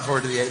catching up.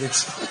 Forward to the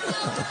 80s.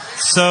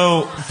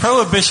 So,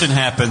 Prohibition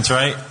happens,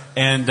 right?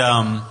 And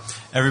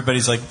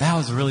everybody's like, that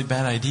was a really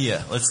bad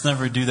idea. Let's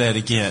never do that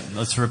again.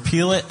 Let's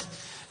repeal it.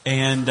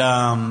 And,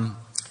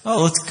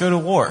 let's go to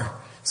war.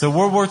 So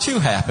World War II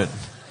happened.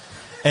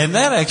 And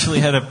that actually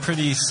had a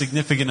pretty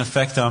significant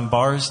effect on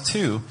bars,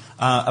 too.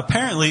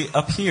 Apparently,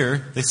 up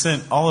here, they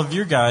sent all of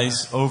your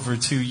guys over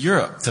to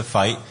Europe to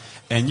fight.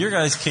 And your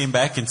guys came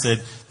back and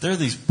said, there are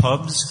these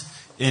pubs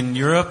in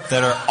Europe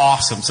that are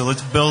awesome, so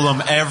let's build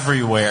them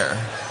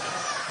everywhere.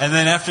 And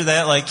then after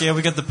that,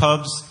 we got the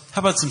pubs. How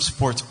about some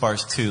sports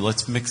bars, too?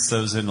 Let's mix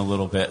those in a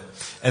little bit.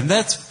 And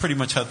that's pretty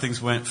much how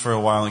things went for a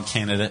while in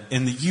Canada.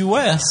 In the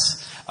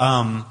U.S.,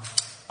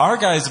 our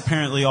guys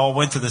apparently all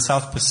went to the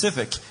South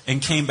Pacific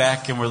and came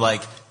back and were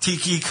like,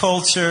 tiki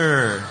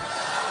culture.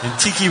 And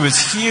tiki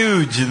was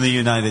huge in the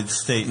United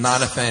States.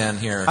 Not a fan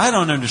here. I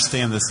don't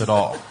understand this at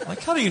all.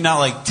 Like, how do you not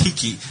like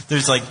tiki?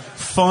 There's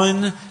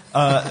fun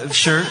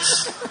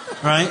shirts,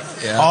 right?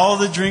 Yeah. All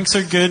the drinks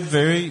are good,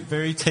 very,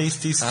 very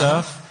tasty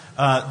stuff.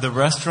 The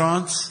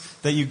restaurants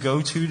that you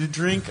go to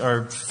drink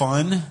are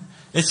fun.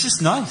 It's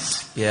just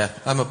nice. Yeah,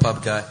 I'm a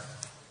pub guy.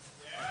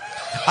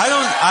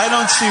 I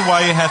don't see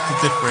why you have to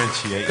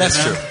differentiate.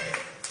 That's true.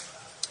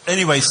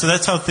 Anyway, so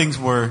that's how things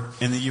were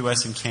in the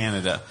U.S. and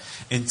Canada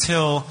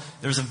until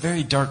there was a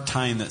very dark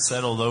time that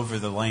settled over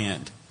the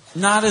land.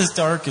 Not as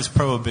dark as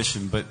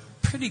Prohibition, but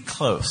pretty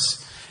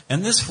close.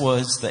 And this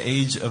was the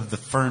age of the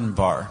Fern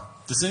Bar.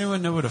 Does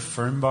anyone know what a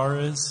Fern Bar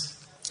is?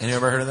 Any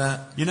ever heard of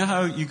that? You know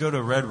how you go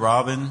to Red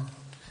Robin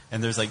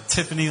and there's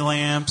Tiffany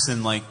lamps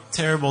and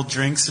terrible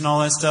drinks and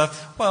all that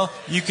stuff? Well,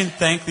 you can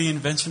thank the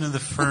invention of the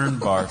Fern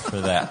Bar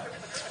for that.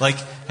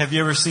 Have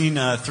you ever seen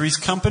Three's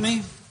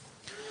Company?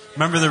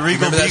 Remember the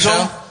Regal Beagle?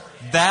 Show?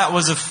 That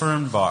was a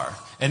Fern Bar.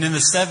 And in the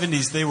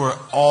 70s, they were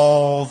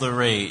all the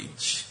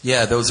rage.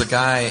 Yeah, there was a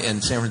guy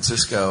in San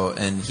Francisco,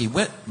 and he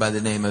went by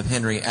the name of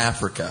Henry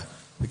Africa,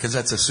 because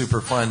that's a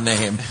super fun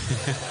name.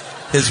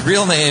 His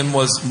real name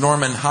was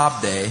Norman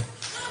Hobday.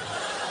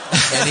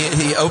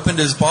 And he opened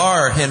his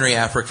bar, Henry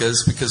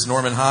Africa's, because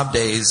Norman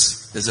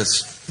Hobday's is a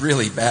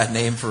really bad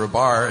name for a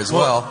bar as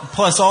well.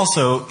 Plus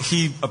also,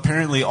 he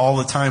apparently all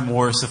the time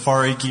wore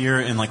safari gear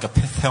and a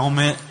pith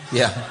helmet.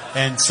 Yeah.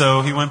 And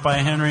so he went by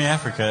Henry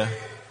Africa.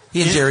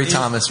 He and Jerry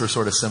Thomas were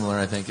sort of similar,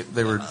 I think.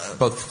 They were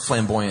both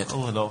flamboyant. A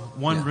little.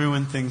 One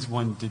ruined things,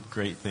 one did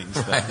great things.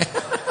 Right.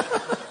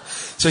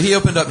 So he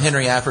opened up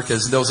Henry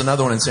Africa's. There was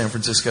another one in San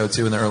Francisco,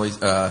 too, in the early,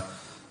 the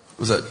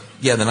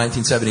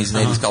 1970s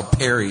and 80s called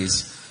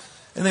Perry's.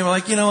 And they were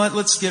like, you know what,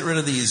 let's get rid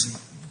of these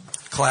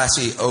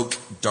classy oak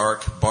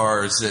dark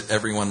bars that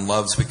everyone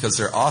loves because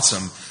they're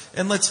awesome.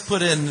 And let's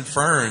put in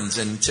ferns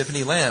and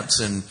Tiffany lamps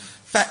and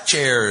fat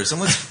chairs. And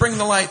let's bring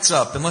the lights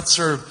up. And let's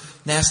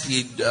serve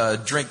nasty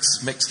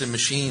drinks mixed in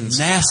machines.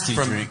 Nasty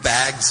from drinks.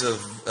 Bags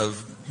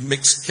of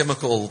mixed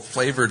chemical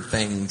flavored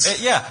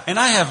things. Yeah, and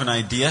I have an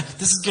idea.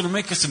 This is going to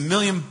make us $1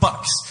 million.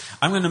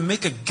 I'm going to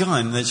make a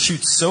gun that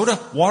shoots soda,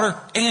 water,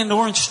 and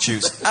orange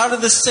juice out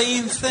of the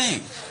same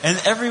thing.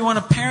 And everyone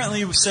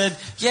apparently said,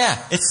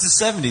 yeah, it's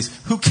the 70s.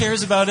 Who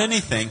cares about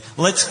anything?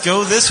 Let's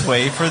go this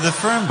way for the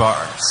Fern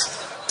Bars.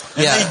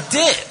 And they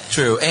did.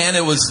 True. And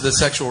it was the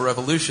sexual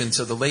revolution,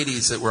 so the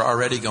ladies that were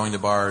already going to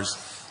bars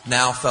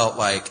now felt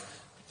like,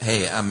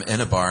 hey, I'm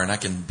in a bar and I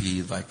can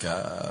be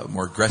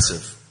more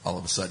aggressive all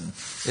of a sudden.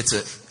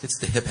 It's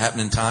the hip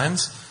happening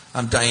times.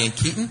 I'm Diane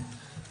Keaton.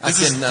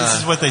 This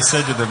is what they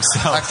said to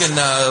themselves. I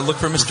can look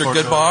for Mr.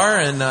 Goodbar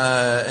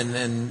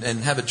and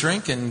have a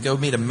drink and go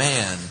meet a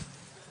man.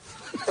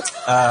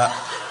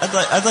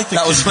 I'd like to.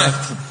 That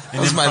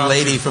was my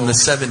lady from the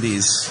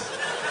 70s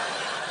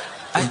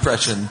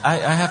impression. I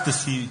have to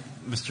see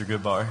Mr.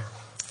 Goodbar.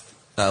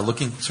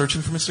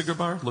 Searching for Mr.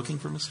 Goodbar? Looking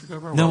for Mr.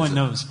 Goodbar? No one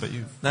knows but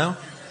you. No?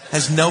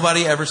 Has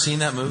nobody ever seen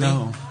that movie?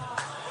 No.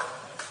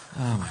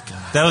 Oh my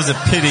God. That was a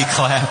pity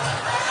clap.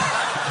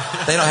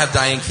 They don't have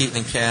Diane Keaton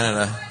in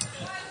Canada.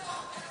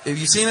 Have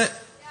you seen it?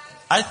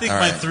 I think All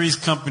my right. Three's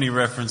Company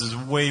reference is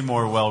way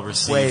more well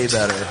received. Way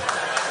better.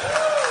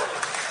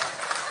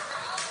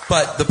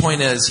 But the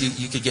point is,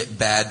 you could get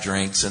bad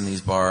drinks in these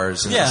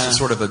bars, and it's just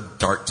sort of a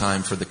dark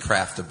time for the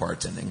craft of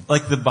bartending.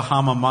 Like the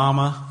Bahama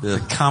Mama, Yeah. the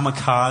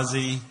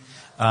Kamikaze,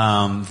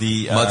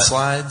 the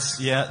Mudslides?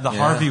 the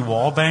Harvey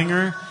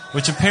Wallbanger,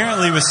 which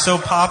apparently was so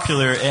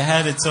popular, it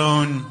had its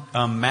own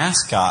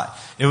mascot.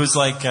 It was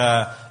like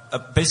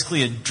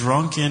basically a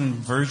drunken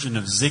version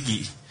of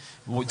Ziggy,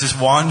 just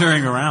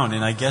wandering around.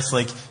 And I guess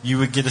like you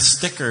would get a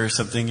sticker or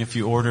something if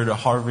you ordered a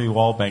Harvey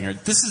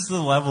Wallbanger. This is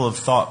the level of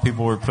thought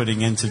people were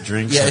putting into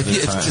drinks Yeah, at if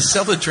the time. to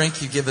sell the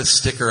drink, you give a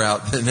sticker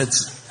out, then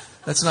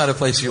that's not a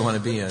place you want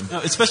to be in. No,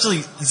 especially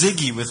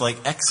Ziggy with like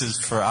X's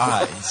for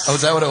eyes. Oh,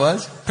 is that what it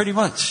was? Pretty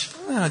much.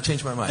 Oh, I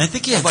changed my mind. I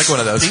think he had I'd like one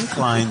of those. stink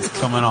lines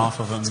coming off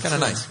of him. It's kind of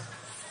nice.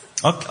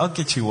 I'll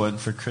get you one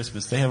for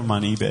Christmas. They have them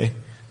on eBay.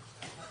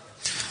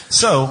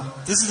 So,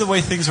 this is the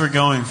way things were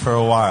going for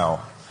a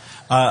while.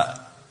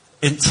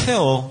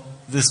 Until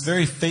this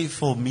very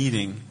fateful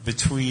meeting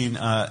between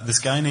this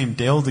guy named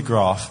Dale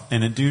DeGroff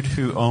and a dude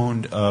who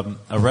owned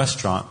a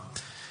restaurant.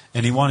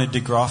 And he wanted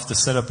DeGroff to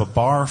set up a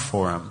bar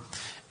for him.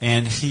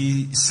 And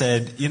he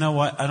said, you know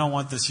what, I don't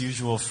want this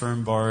usual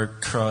Fern Bar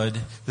crud.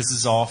 This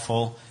is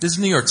awful. This is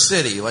New York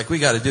City. Like, we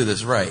got to do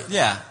this right.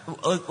 Yeah,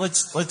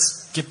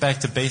 let's get back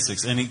to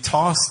basics. And he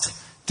tossed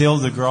Dale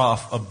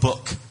DeGroff a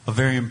book, a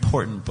very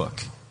important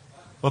book.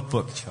 What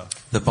book, Chuck?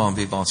 The Bon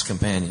Vivant's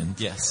Companion.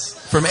 Yes.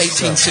 From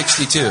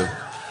 1862.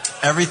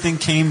 Everything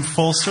came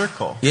full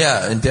circle.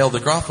 Yeah, and Dale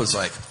DeGroff was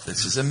like,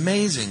 this is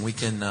amazing. We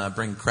can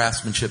bring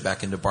craftsmanship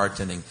back into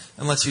bartending.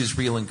 And let's use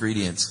real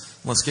ingredients.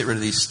 Let's get rid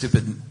of these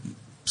stupid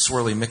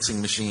swirly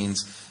mixing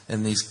machines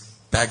and these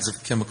bags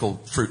of chemical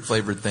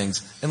fruit-flavored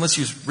things. And let's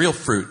use real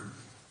fruit,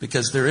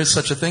 because there is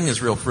such a thing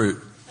as real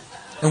fruit.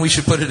 And we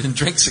should put it in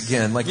drinks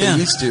again, like they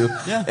used to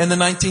in the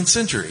 19th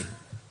century.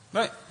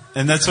 Right.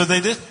 And that's what they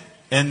did.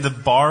 And the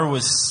bar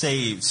was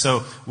saved. So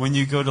when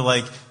you go to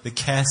like the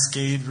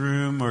Cascade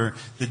Room or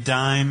the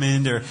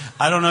Diamond, or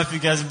I don't know if you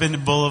guys have been to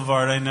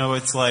Boulevard. I know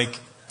it's like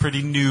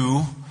pretty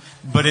new.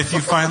 But if you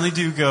finally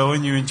do go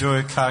and you enjoy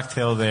a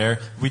cocktail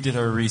there, we did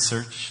our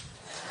research.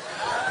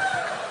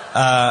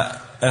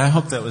 And I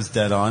hope that was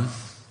dead on.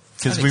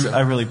 Because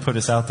I really put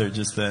us out there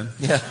just then.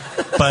 Yeah.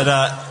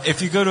 But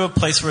if you go to a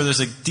place where there's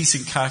a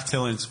decent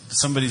cocktail and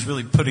somebody's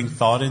really putting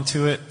thought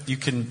into it, you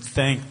can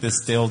thank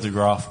this Dale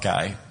DeGroff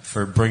guy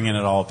for bringing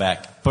it all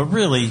back. But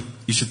really,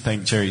 you should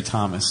thank Jerry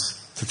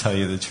Thomas, to tell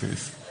you the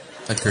truth.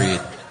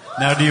 Agreed.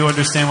 Now do you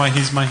understand why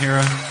he's my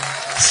hero?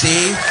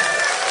 See?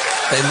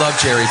 They love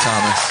Jerry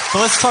Thomas. So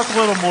let's talk a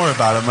little more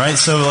about him, right?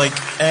 So like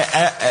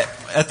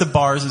at the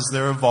bars, as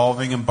they're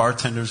evolving and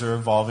bartenders are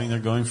evolving, they're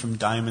going from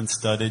diamond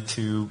studded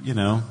to,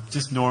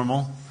 just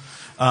normal.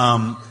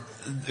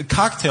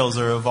 Cocktails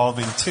are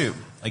evolving too.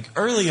 Like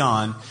early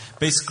on,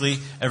 basically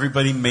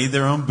everybody made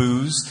their own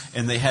booze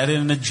and they had it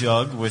in a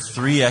jug with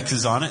 3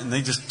 X's on it and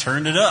they just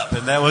turned it up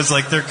and that was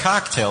like their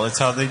cocktail. It's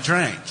how they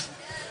drank.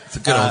 It's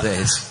the good old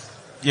days.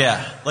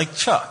 Yeah, like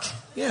Chuck.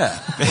 Yeah.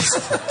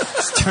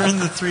 Just turn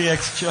the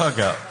 3X jug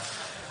up.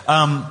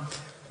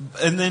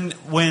 And then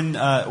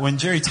when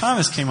Jerry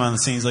Thomas came on the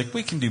scene, he's like,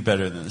 we can do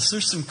better than this.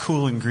 There's some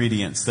cool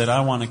ingredients that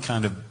I want to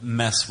kind of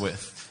mess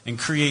with and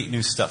create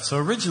new stuff. So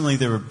originally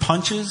there were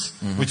punches,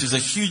 which is a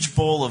huge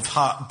bowl of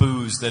hot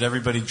booze that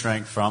everybody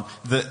drank from.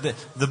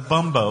 The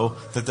bumbo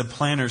that the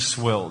planters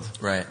swilled.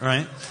 Right.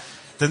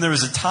 Then there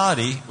was a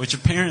toddy, which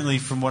apparently,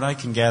 from what I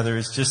can gather,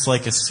 is just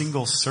like a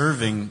single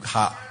serving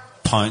hot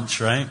punch,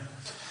 right?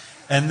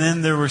 And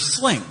then there were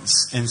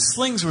slings, and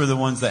slings were the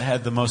ones that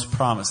had the most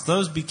promise.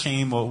 Those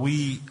became what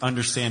we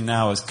understand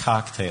now as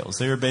cocktails.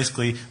 They were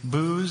basically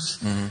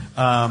booze,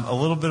 a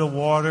little bit of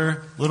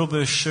water, a little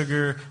bit of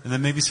sugar, and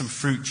then maybe some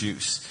fruit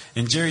juice.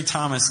 And Jerry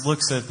Thomas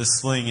looks at the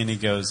sling and he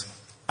goes,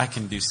 I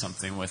can do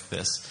something with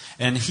this.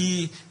 And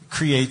he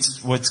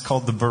creates what's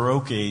called the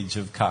Baroque age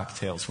of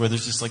cocktails, where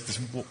there's just like this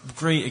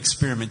great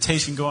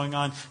experimentation going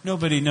on.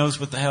 Nobody knows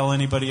what the hell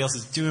anybody else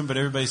is doing, but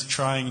everybody's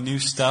trying new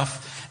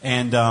stuff.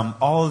 And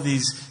all of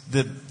these,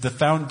 the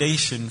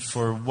foundation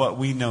for what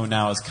we know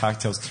now as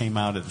cocktails came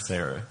out of this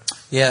era.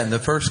 Yeah, and the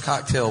first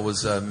cocktail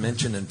was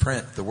mentioned in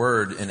print, the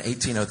word, in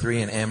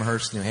 1803 in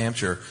Amherst, New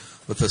Hampshire,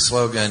 with the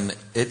slogan,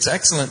 "It's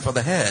excellent for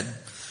the head,"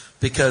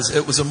 because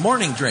it was a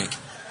morning drink.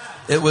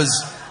 It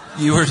was,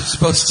 you were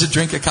supposed to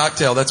drink a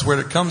cocktail. That's where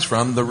it comes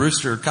from. The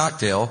Rooster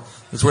cocktail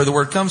is where the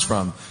word comes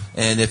from.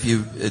 And if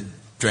you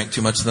drank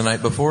too much the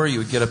night before, you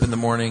would get up in the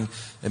morning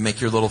and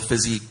make your little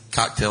fizzy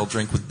cocktail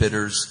drink with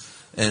bitters.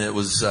 And it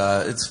was,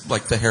 it's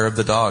like the hair of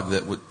the dog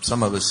that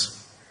some of us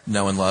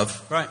know and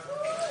love. Right.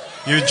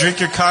 You would drink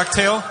your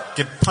cocktail,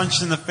 get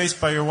punched in the face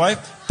by your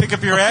wife, pick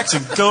up your axe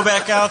and go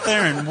back out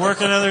there and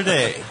work another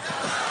day.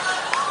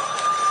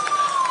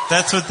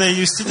 That's what they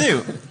used to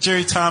do.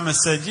 Jerry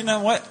Thomas said, you know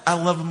what? I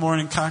love a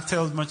morning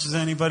cocktail as much as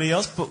anybody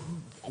else, but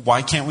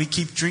why can't we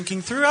keep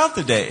drinking throughout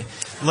the day?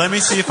 Let me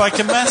see if I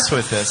can mess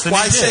with this. And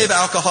why save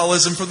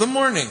alcoholism for the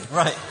morning?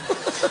 Right.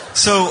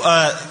 So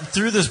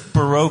through this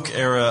Baroque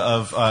era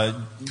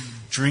of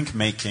drink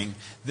making,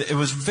 it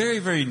was very,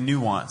 very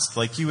nuanced.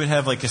 Like you would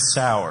have like a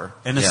sour,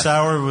 and a Yeah.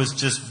 sour was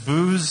just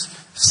booze,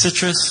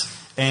 citrus,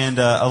 and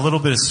a little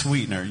bit of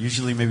sweetener,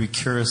 usually maybe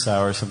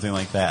curacao or something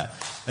like that.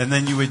 And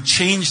then you would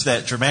change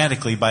that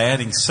dramatically by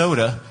adding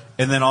soda,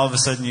 and then all of a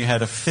sudden you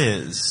had a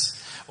fizz.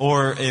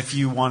 Or if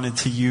you wanted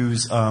to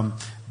use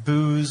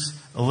booze,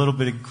 a little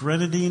bit of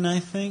grenadine, I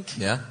think.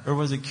 Yeah. Or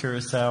was it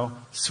curacao?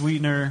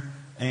 Sweetener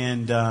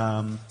and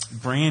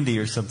brandy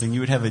or something,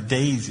 you would have a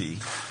daisy.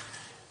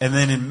 And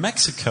then in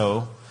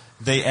Mexico,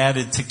 they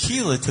added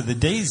tequila to the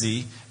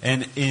daisy,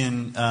 and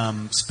in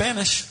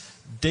Spanish,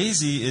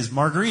 daisy is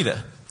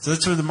margarita. So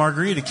that's where the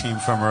margarita came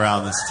from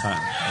around this time.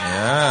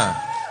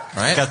 Yeah.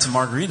 Right? Got some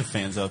margarita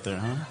fans out there,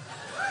 huh?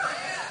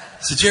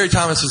 So Jerry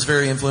Thomas was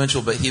very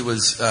influential, but he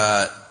was,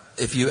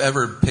 if you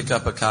ever pick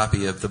up a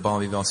copy of the Bon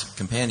Vivant's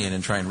Companion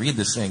and try and read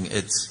this thing,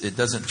 it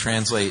doesn't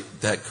translate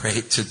that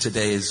great to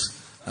today's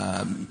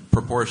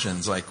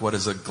proportions. Like, what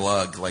is a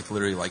glug? Like,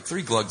 literally, like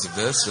 3 glugs of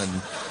this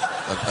and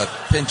a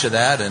pinch of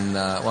that, and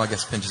well, I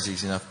guess pinch is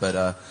easy enough,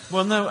 but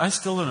Well, no, I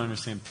still don't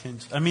understand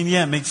pinch. I mean,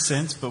 yeah, it makes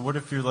sense, but what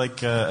if you're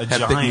like a have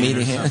giant big or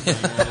meaty hand. something?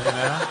 You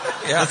know?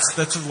 Yeah.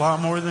 That's a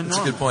lot more than That's a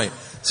normal. good point.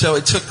 So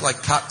it took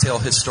like cocktail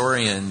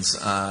historians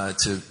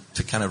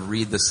to kind of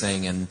read this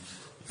thing and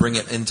bring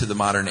it into the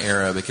modern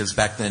era, because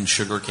back then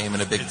sugar came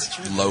in a big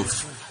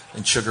loaf,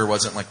 and sugar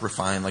wasn't like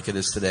refined like it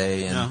is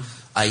today, and No.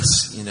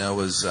 ice,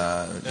 was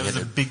That was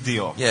a big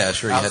deal. yeah,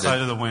 sure. You Outside had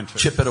to of the winter.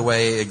 chip it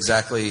away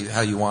exactly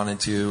how you wanted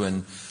to,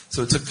 and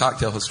so it took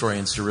cocktail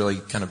historians to really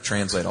kind of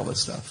translate all this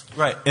stuff.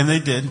 Right, and they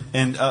did.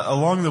 And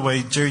along the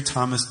way, Jerry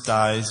Thomas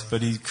dies,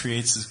 but he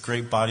creates this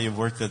great body of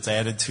work that's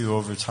added to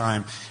over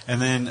time.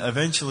 And then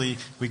eventually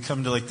we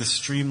come to like the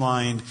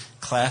streamlined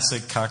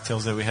classic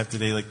cocktails that we have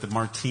today, like the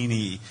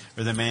Martini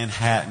or the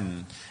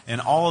Manhattan.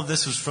 And all of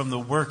this was from the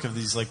work of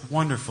these like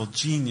wonderful,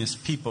 genius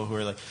people who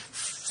are like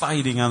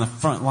fighting on the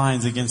front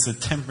lines against the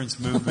temperance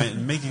movement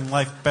and making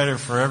life better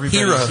for everybody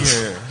Heroes.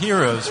 here.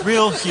 Heroes,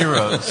 real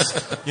heroes.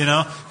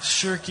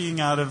 Shirking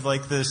out of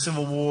like the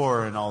Civil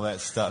War and all that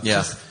stuff.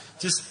 Yeah.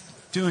 Just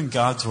doing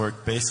God's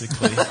work,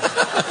 basically.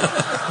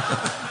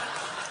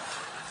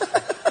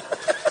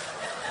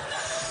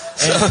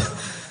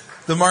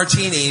 The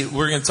martini,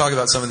 we're going to talk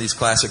about some of these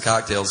classic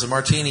cocktails. The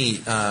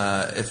martini,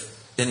 if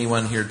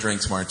anyone here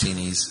drinks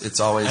martinis, it's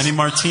always... Any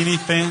martini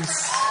fans?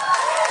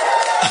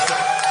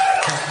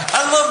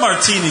 I love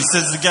martinis,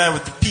 says the guy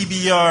with the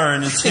PBR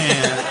in his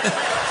hand.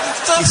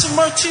 Let's have some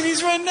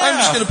martinis right now. I'm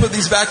just going to put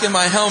these back in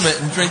my helmet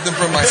and drink them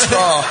from my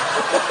straw.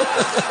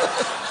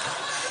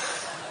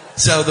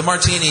 So the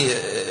martini,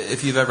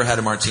 if you've ever had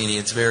a martini,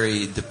 it's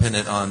very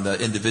dependent on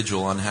the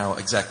individual, on how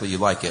exactly you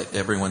like it.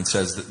 Everyone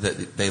says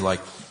that they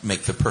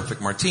make the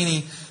perfect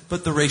martini,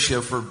 but the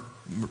ratio for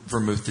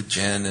vermouth to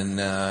gin and...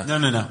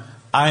 No.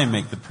 I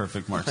make the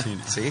perfect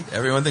martini. See?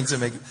 Everyone thinks they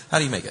make it. How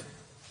do you make it?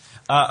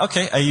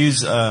 Okay, I use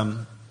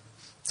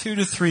 2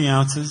 to 3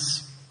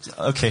 ounces.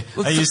 Okay,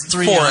 I use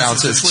 3 4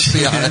 ounces. ounces, let's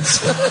be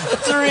honest.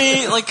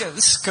 3, like a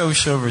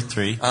skosh over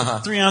 3. Uh-huh.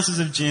 3 ounces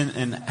of gin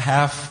and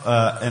half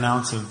an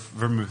ounce of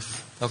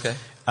vermouth. Okay.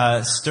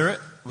 Stir it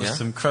with Yeah.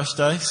 some crushed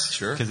ice.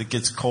 Sure. Because it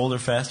gets colder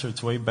faster.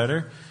 It's way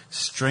better.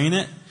 Strain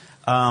it.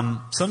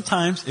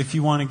 Sometimes, if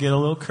you want to get a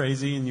little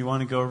crazy and you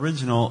want to go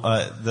original,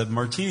 the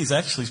martini is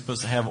actually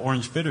supposed to have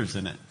orange bitters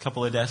in it. A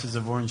couple of dashes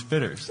of orange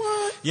bitters. What?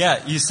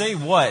 Yeah, you say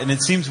what, and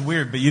it seems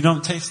weird, but you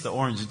don't taste the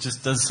orange. It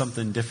just does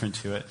something different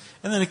to it.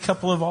 And then a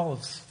couple of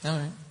olives. All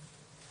right.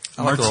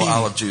 I like a little Martini.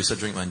 olive juice. I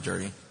drink mine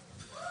dirty.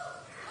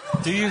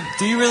 Do you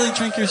really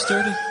drink yours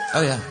dirty?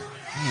 Oh, yeah.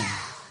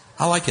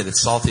 I like it.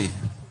 It's salty.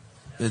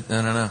 I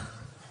don't know.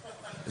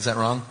 Is that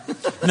wrong?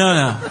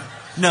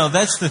 No,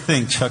 that's the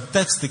thing, Chuck.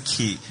 That's the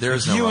key. There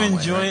is if no you wrong way,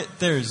 enjoy right? it,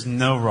 there is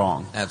no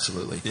wrong.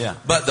 Absolutely. Yeah.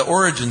 But the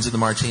origins of the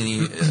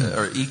martini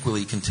are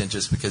equally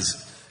contentious,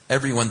 because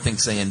everyone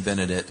thinks they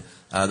invented it.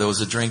 There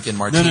was a drink in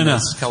Martinez,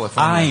 No.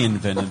 California. I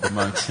invented the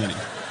martini.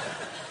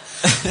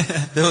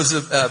 There was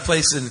a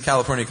place in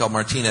California called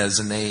Martinez,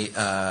 and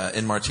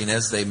in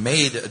Martinez they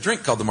made a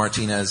drink called the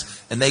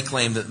Martinez, and they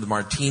claimed that the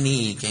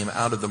martini came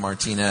out of the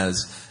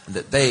Martinez, and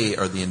that they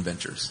are the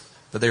inventors.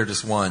 But they're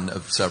just one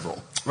of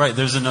several. Right.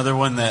 There's another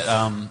one that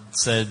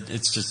said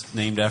it's just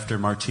named after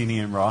Martini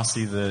and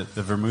Rossi, the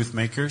vermouth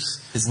makers.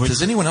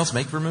 Does anyone else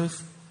make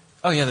vermouth?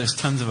 Oh yeah, there's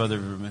tons of other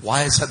vermouth.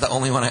 Why is that the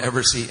only one I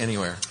ever see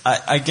anywhere?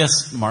 I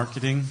guess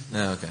marketing.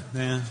 Oh, okay.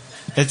 Yeah.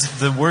 It's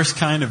the worst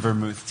kind of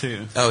vermouth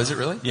too. Oh, is it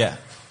really? Yeah.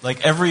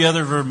 Like every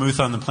other vermouth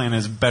on the planet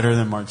is better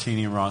than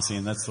Martini and Rossi,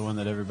 and that's the one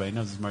that everybody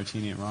knows is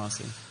Martini and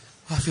Rossi.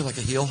 I feel like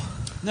a heel.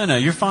 No,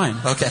 you're fine.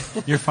 Okay.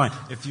 You're fine.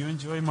 If you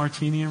enjoy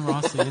Martini and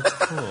Rossi, it's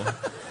cool.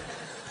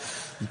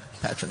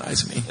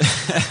 Patronize me.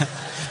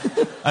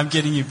 I'm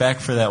getting you back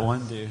for that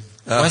one dude.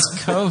 West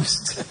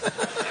Coast.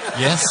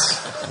 Yes,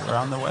 we're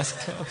on the West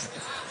Coast.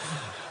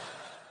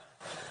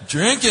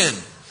 Drinking.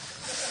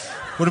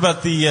 What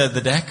about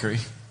the daiquiri?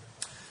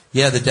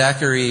 Yeah, the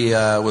daiquiri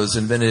was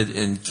invented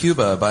in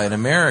Cuba by an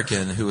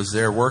American who was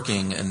there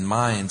working in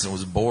mines and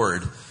was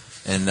bored,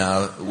 and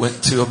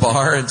went to a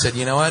bar and said,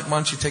 "You know what? Why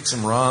don't you take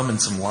some rum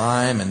and some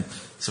lime and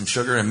some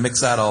sugar, and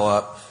mix that all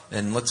up,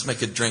 and let's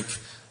make a drink,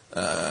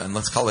 and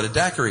let's call it a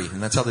daiquiri.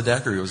 And that's how the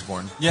daiquiri was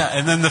born. Yeah,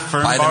 and then the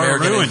firm By an bar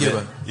American in ruined Cuba.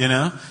 it, you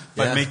know?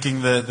 By Yeah.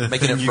 making the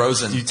Making thing it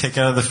frozen. You take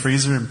out of the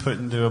freezer and put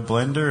into a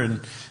blender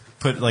and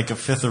put like a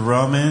fifth of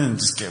rum in and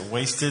just get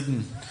wasted.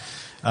 And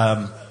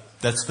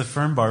that's the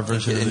firm bar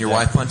version. And of the your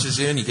daiquiri. wife punches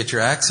you, and you get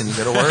your axe, and you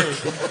go to work.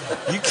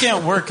 You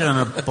can't work on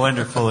a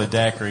blender full of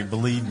daiquiri,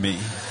 believe me.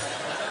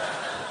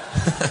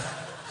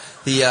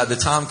 The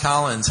Tom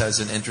Collins has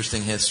an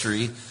interesting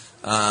history,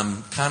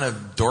 kind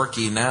of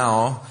dorky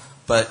now,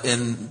 but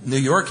in New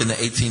York in the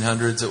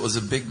 1800s, it was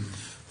a big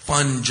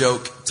fun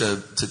joke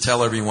to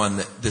tell everyone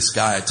that this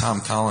guy,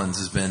 Tom Collins,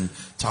 has been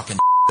talking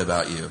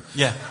about you.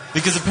 Yeah,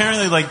 because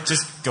apparently, like,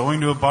 just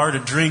going to a bar to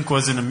drink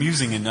wasn't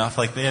amusing enough.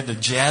 Like, they had to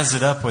jazz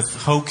it up with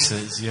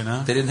hoaxes, you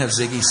know? They didn't have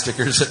Ziggy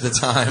stickers at the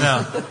time.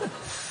 No.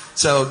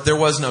 So there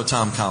was no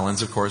Tom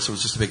Collins, of course. It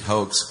was just a big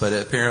hoax. But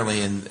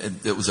apparently,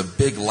 it was a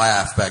big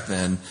laugh back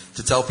then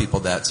to tell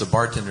people that. So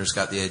bartenders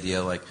got the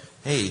idea, like,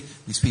 hey,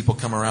 these people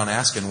come around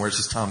asking, where's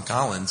this Tom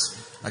Collins?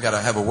 I got to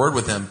have a word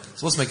with him.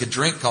 So let's make a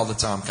drink called the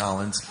Tom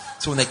Collins.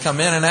 So when they come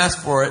in and ask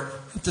for it,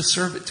 we have to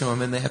serve it to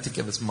them, and they have to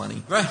give us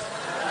money. Right.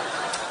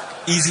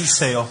 Easy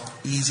sale.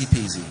 Easy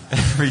peasy.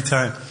 Every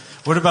time.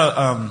 What about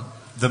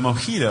the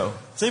mojito?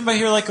 Does anybody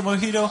here like a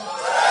mojito?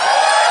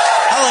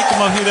 I like a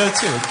mojito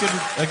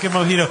too. A good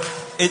mojito.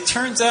 It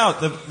turns out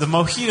the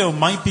mojito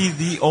might be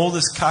the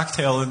oldest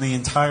cocktail in the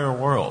entire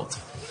world.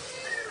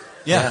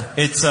 Yeah.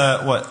 It's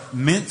what?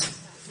 Mint,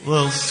 a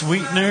little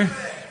sweetener.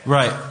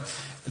 Right.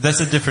 That's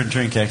a different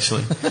drink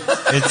actually.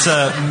 It's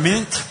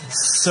mint,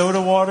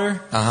 soda water,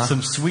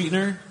 some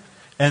sweetener,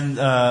 and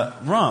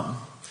rum.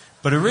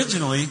 But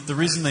originally, the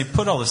reason they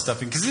put all this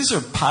stuff in, because these are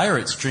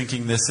pirates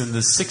drinking this in the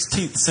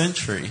 16th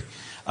century.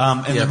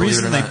 And the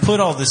reason they put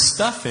all this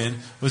stuff in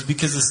was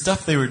because the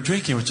stuff they were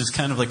drinking, which is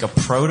kind of like a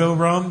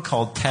proto-rum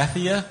called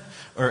tafia,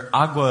 or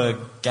agua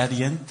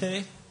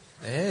gadiente.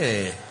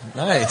 Hey,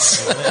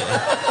 nice.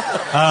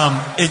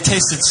 It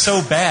tasted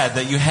so bad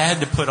that you had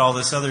to put all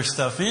this other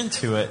stuff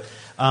into it.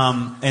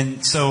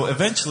 And so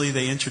eventually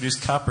they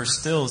introduced copper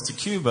stills to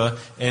Cuba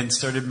and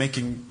started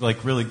making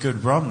like really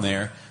good rum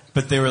there.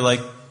 But they were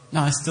like, no,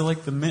 I still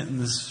like the mint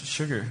and this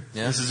sugar.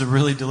 Yeah. This is a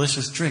really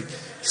delicious drink.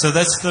 So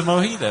that's the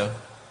mojito.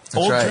 That's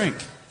Old right. drink.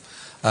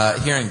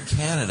 Here in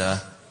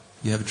Canada,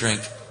 you have a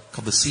drink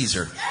called the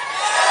Caesar.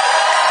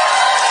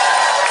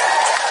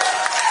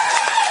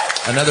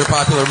 Another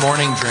popular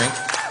morning drink.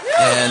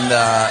 And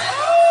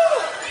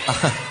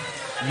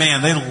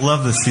man, they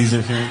love the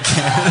Caesar here in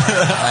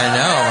Canada. I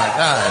know, my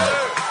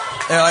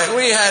God. They're like,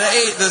 we had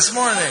 8 this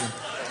morning.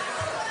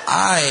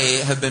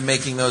 I have been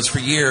making those for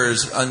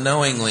years,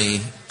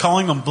 unknowingly.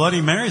 Calling them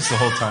Bloody Marys the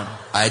whole time.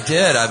 I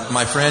did.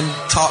 My friend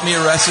taught me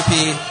a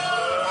recipe.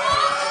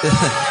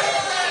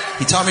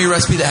 He taught me a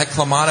recipe that had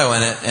Clamato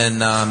in it,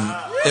 and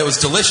it was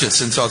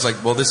delicious. And so I was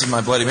like, well, this is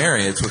my Bloody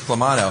Mary. It's with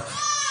Clamato.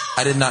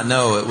 I did not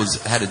know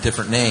it had a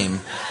different name.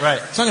 Right.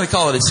 So I'm going to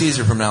call it a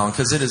Caesar from now on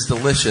because it is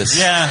delicious.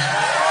 Yeah.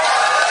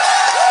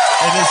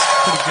 It is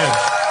pretty good.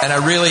 And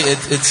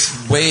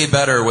it's way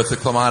better with the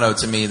Clamato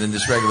to me than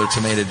just regular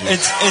tomato juice.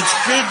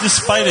 It's good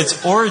despite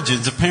its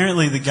origins.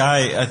 Apparently the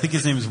guy, I think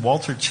his name is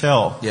Walter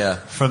Chell. Yeah.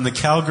 From the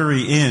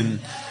Calgary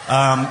Inn.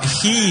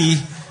 He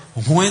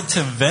went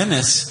to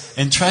Venice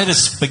and tried a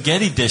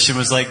spaghetti dish and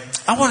was like,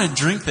 I want a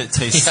drink that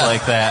tastes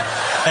like that.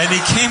 And he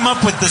came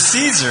up with the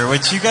Caesar,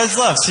 which you guys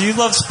love. So you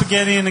love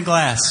spaghetti in a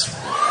glass.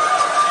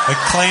 A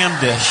clam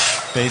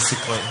dish,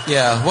 basically.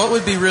 Yeah. What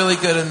would be really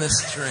good in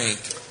this drink?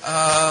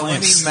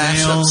 Let me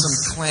mash up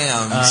some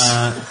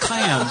clams.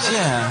 Clams,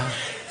 yeah.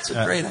 It's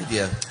a great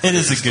idea. It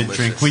is a good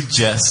drink. We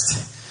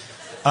jest.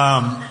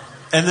 And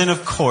then,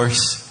 of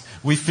course,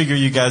 we figure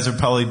you guys would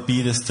probably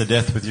beat us to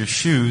death with your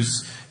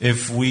shoes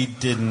if we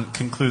didn't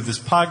conclude this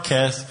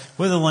podcast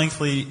with a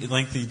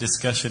lengthy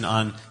discussion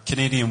on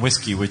Canadian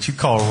whiskey, which you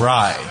call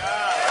rye,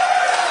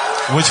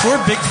 which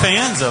we're big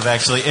fans of,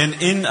 actually.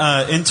 And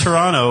in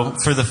Toronto,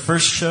 for the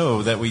first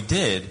show that we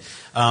did,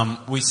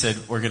 we said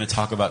we're going to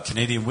talk about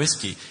Canadian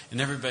whiskey,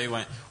 and everybody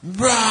went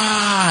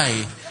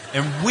rye,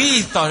 and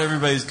we thought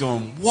everybody was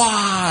going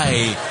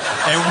why,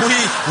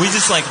 and we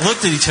just like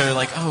looked at each other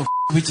like, oh,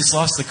 we just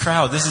lost the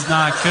crowd. This is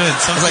not good.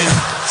 Something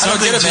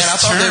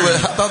I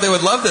thought they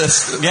would love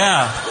this.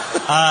 Yeah.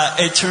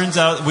 It turns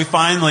out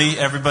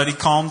everybody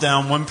calmed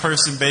down. One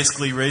person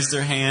basically raised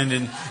their hand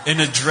and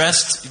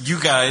addressed you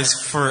guys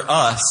for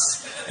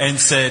us and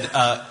said,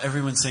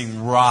 everyone's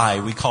saying rye.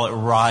 We call it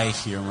rye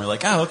here. And we're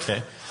like, oh,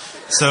 okay.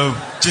 So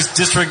just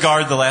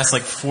disregard the last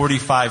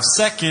 45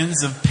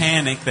 seconds of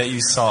panic that you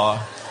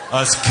saw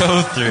us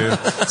go through.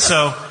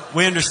 So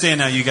we understand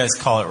now you guys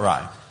call it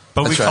rye.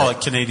 But we call it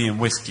Canadian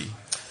whiskey.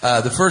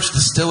 The first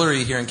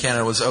distillery here in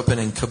Canada was opened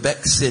in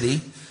Quebec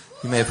City,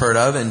 you may have heard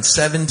of, in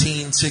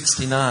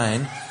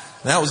 1769.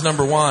 That was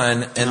number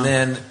one. And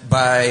then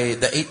by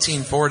the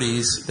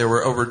 1840s, there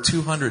were over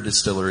 200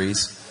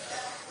 distilleries,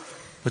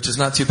 which is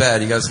not too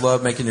bad. You guys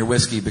love making your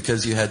whiskey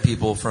because you had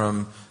people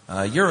from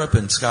Europe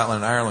and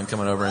Scotland and Ireland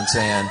coming over and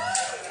saying,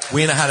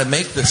 We know how to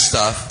make this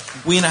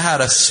stuff. We know how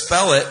to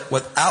spell it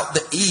without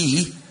the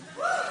E,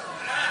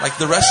 like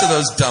the rest of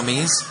those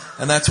dummies.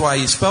 And that's why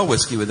you spell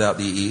whiskey without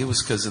the E. It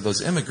was because of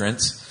those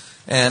immigrants.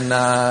 And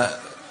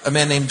a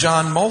man named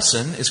John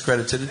Molson is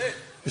credited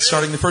with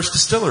starting the first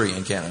distillery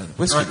in Canada,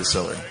 whiskey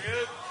distillery.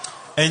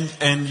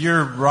 And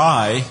your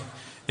rye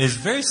is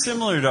very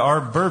similar to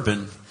our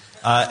bourbon,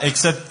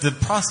 except the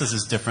process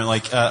is different.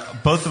 Like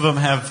both of them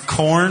have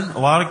corn, a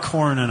lot of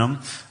corn in them,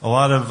 a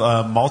lot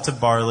of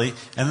malted barley,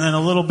 and then a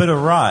little bit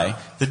of rye.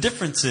 The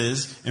difference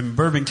is in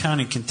Bourbon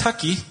County,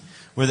 Kentucky,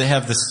 where they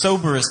have the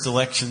soberest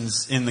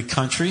elections in the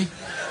country.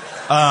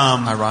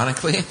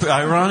 Ironically,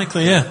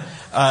 yeah.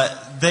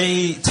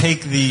 They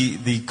take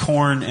the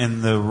corn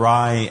and the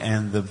rye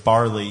and the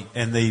barley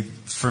and they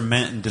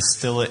ferment and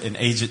distill it and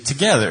age it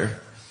together.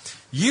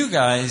 You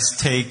guys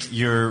take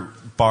your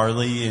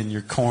barley and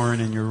your corn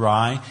and your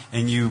rye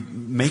and you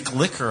make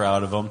liquor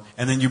out of them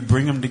and then you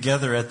bring them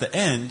together at the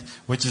end,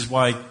 which is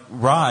why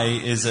rye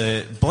is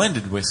a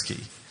blended whiskey,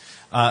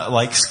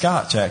 like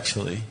Scotch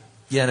actually.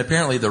 Yeah, and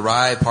apparently the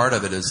rye part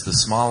of it is the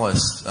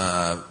smallest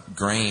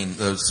grain,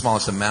 the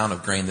smallest amount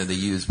of grain that they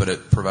use, but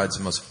it provides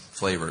the most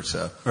flavor.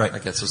 So I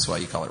guess that's why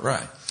you call it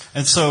rye.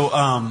 And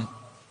so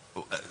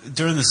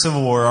during the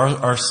Civil War,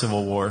 our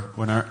Civil War,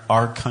 when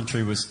our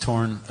country was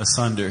torn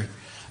asunder,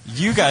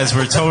 you guys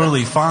were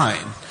totally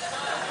fine.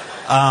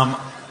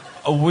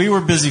 We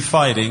were busy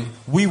fighting.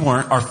 We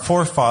weren't. Our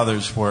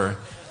forefathers were.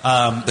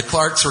 The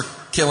Clarks were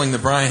killing the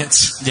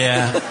Bryants.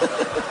 Yeah.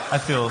 I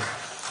feel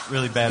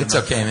really bad It's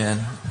about okay, that.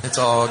 man. It's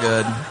all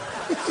good.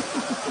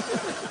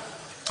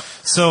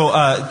 So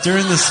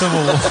during the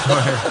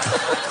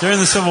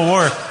Civil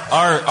War,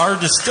 our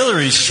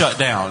distilleries shut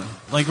down.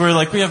 We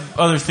have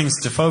other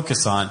things to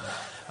focus on,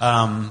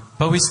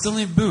 but we still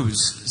need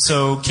booze.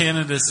 So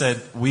Canada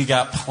said, "We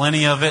got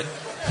plenty of it.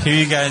 Here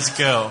you guys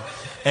go."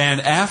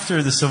 And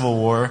after the Civil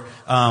War,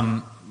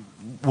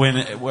 when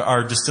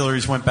our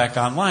distilleries went back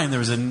online, there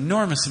was an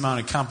enormous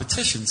amount of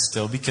competition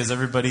still because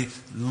everybody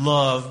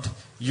loved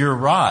your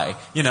rye.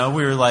 You know,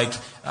 we were like,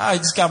 I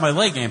just got my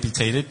leg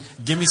amputated.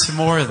 Give me some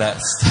more of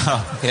that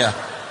stuff. Yeah.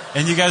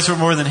 And you guys were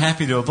more than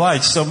happy to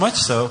oblige, so much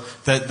so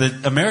that the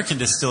American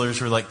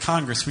distillers were like,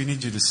 Congress, we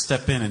need you to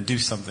step in and do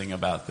something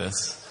about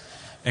this.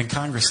 And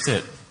Congress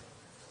did.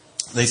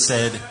 They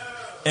said,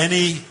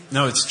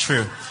 it's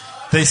true.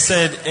 They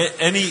said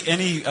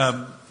any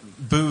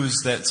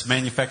booze that's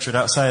manufactured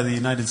outside of the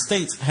United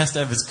States has to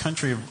have its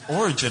country of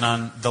origin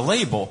on the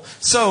label.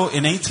 So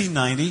in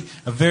 1890,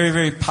 a very,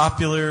 very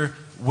popular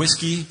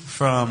whiskey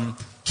from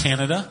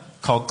Canada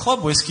called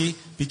Club Whiskey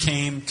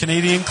became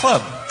Canadian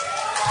Club.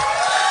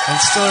 And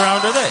it's still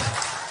around today.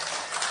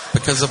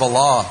 Because of a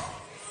law.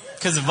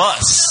 Because of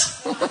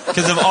us.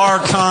 Because of our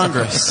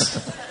Congress.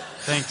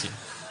 Thank you.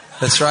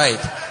 That's right.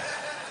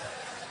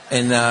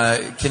 And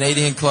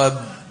Canadian Club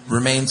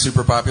remained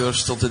super popular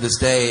still to this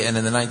day. And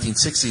in the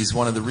 1960s,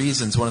 one of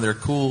their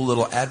cool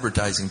little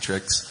advertising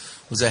tricks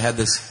was they had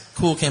this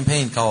cool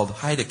campaign called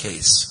Hide a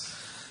Case.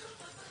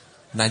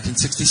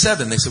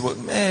 1967, they said, well,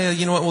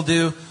 you know what we'll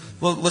do?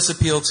 Well, let's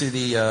appeal to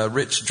the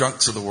rich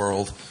drunks of the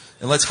world,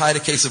 and let's hide a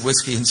case of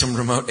whiskey in some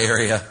remote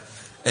area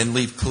and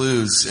leave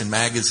clues in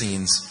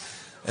magazines.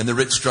 And the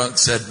rich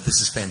drunks said,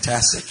 this is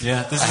fantastic.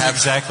 Yeah, this is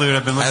exactly what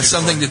I've been looking for. I have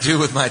something to do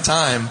with my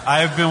time.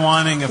 I've been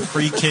wanting a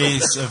free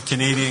case of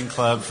Canadian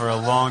Club for a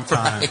long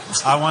time.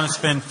 Right. I want to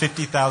spend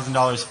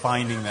 $50,000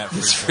 finding that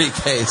free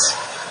case.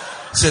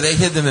 So they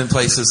hid them in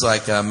places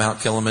like Mount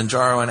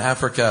Kilimanjaro in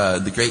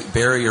Africa, the Great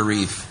Barrier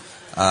Reef,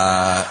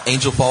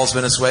 Angel Falls,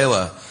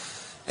 Venezuela.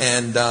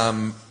 And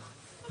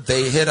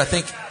they hid, I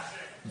think,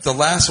 the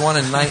last one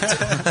in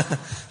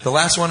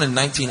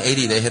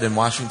 1980 they hid in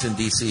Washington,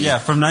 D.C. Yeah,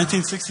 from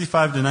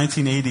 1965 to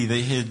 1980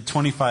 they hid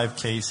 25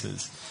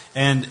 cases.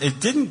 And it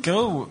didn't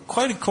go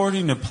quite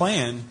according to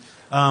plan.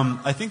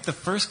 I think the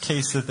first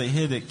case that they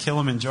hid at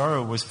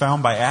Kilimanjaro was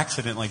found by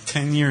accident like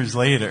 10 years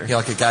later. Yeah,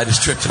 like a guy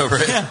just tripped over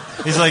it. Yeah.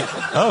 He's like,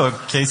 a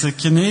case of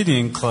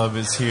Canadian Club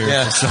is here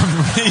for some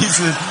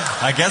reason.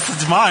 I guess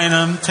it's mine.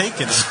 I'm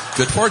taking it.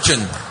 Good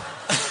fortune.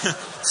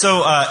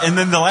 So, and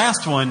then the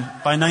last one,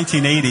 by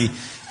 1980,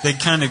 they'd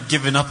kind of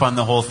given up on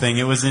the whole thing.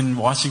 It was in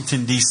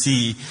Washington,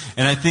 D.C.,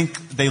 and I think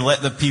they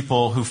let the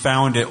people who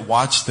found it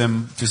watch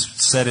them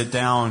just set it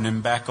down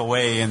and back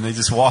away, and they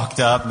just walked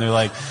up, and they're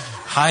like,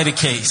 hide a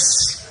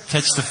case,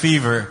 catch the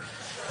fever.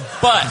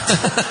 But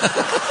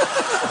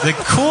the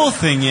cool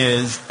thing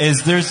is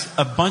there's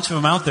a bunch of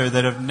them out there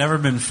that have never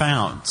been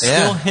found,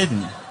 still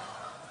hidden.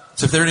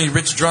 So if there are any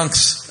rich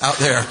drunks out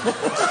there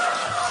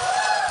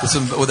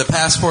with a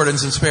passport and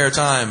some spare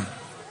time,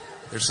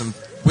 there's some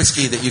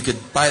whiskey that you could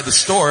buy at the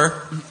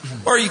store,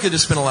 or you could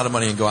just spend a lot of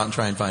money and go out and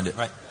try and find it.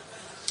 Right.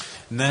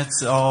 And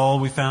that's all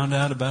we found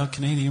out about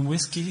Canadian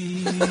whiskey.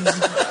 You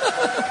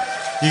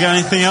got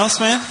anything else,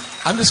 man?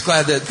 I'm just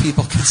glad that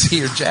people can see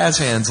your jazz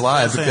hands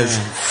live because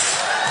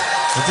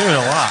I do it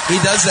a lot. He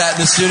does that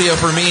in the studio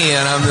for me,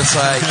 and I'm just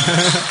like,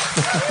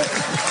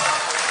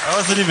 I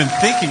wasn't even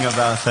thinking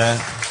about that.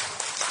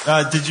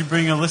 Did you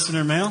bring a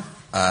listener mail?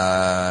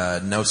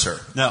 No, sir.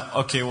 No.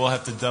 Okay, we'll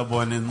have to dub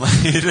one in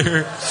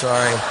later.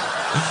 Sorry.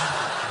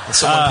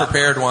 Someone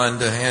prepared one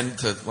to hand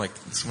to, like,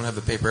 someone have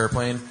the paper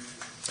airplane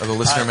of the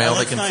listener mail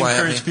they can fly at me? I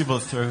encourage people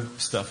to throw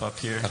stuff up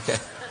here. Okay.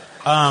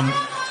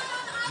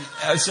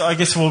 So I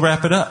guess we'll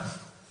wrap it up.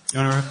 You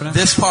want to wrap it up?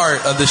 This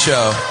part of the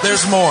show.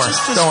 There's more.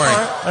 Don't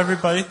worry.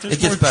 Everybody, there's It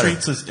gets more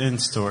better. treats in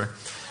store.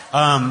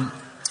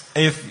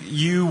 If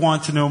you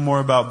want to know more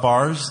about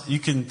bars, you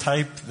can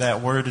type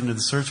that word into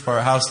the search bar,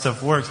 How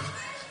Stuff Works.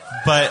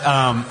 But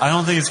I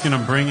don't think it's going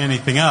to bring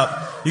anything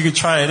up. You can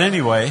try it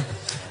anyway.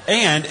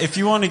 And if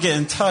you want to get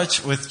in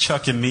touch with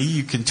Chuck and me,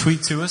 you can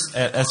tweet to us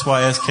at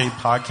SYSK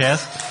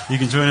Podcast. You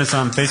can join us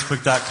on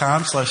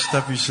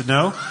Facebook.com/Stuff You Should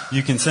Know.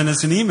 You can send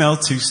us an email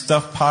to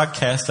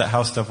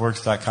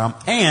stuffpodcast@howstuffworks.com.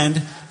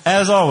 And,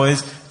 as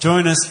always,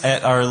 join us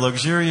at our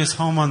luxurious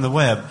home on the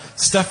web,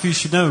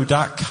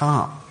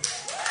 StuffYouShouldKnow.com.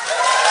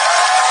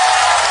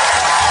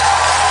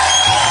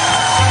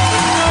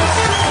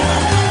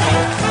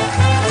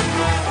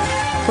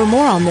 For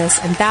more on this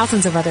and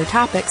thousands of other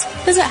topics,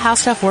 visit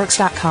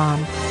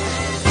HowStuffWorks.com.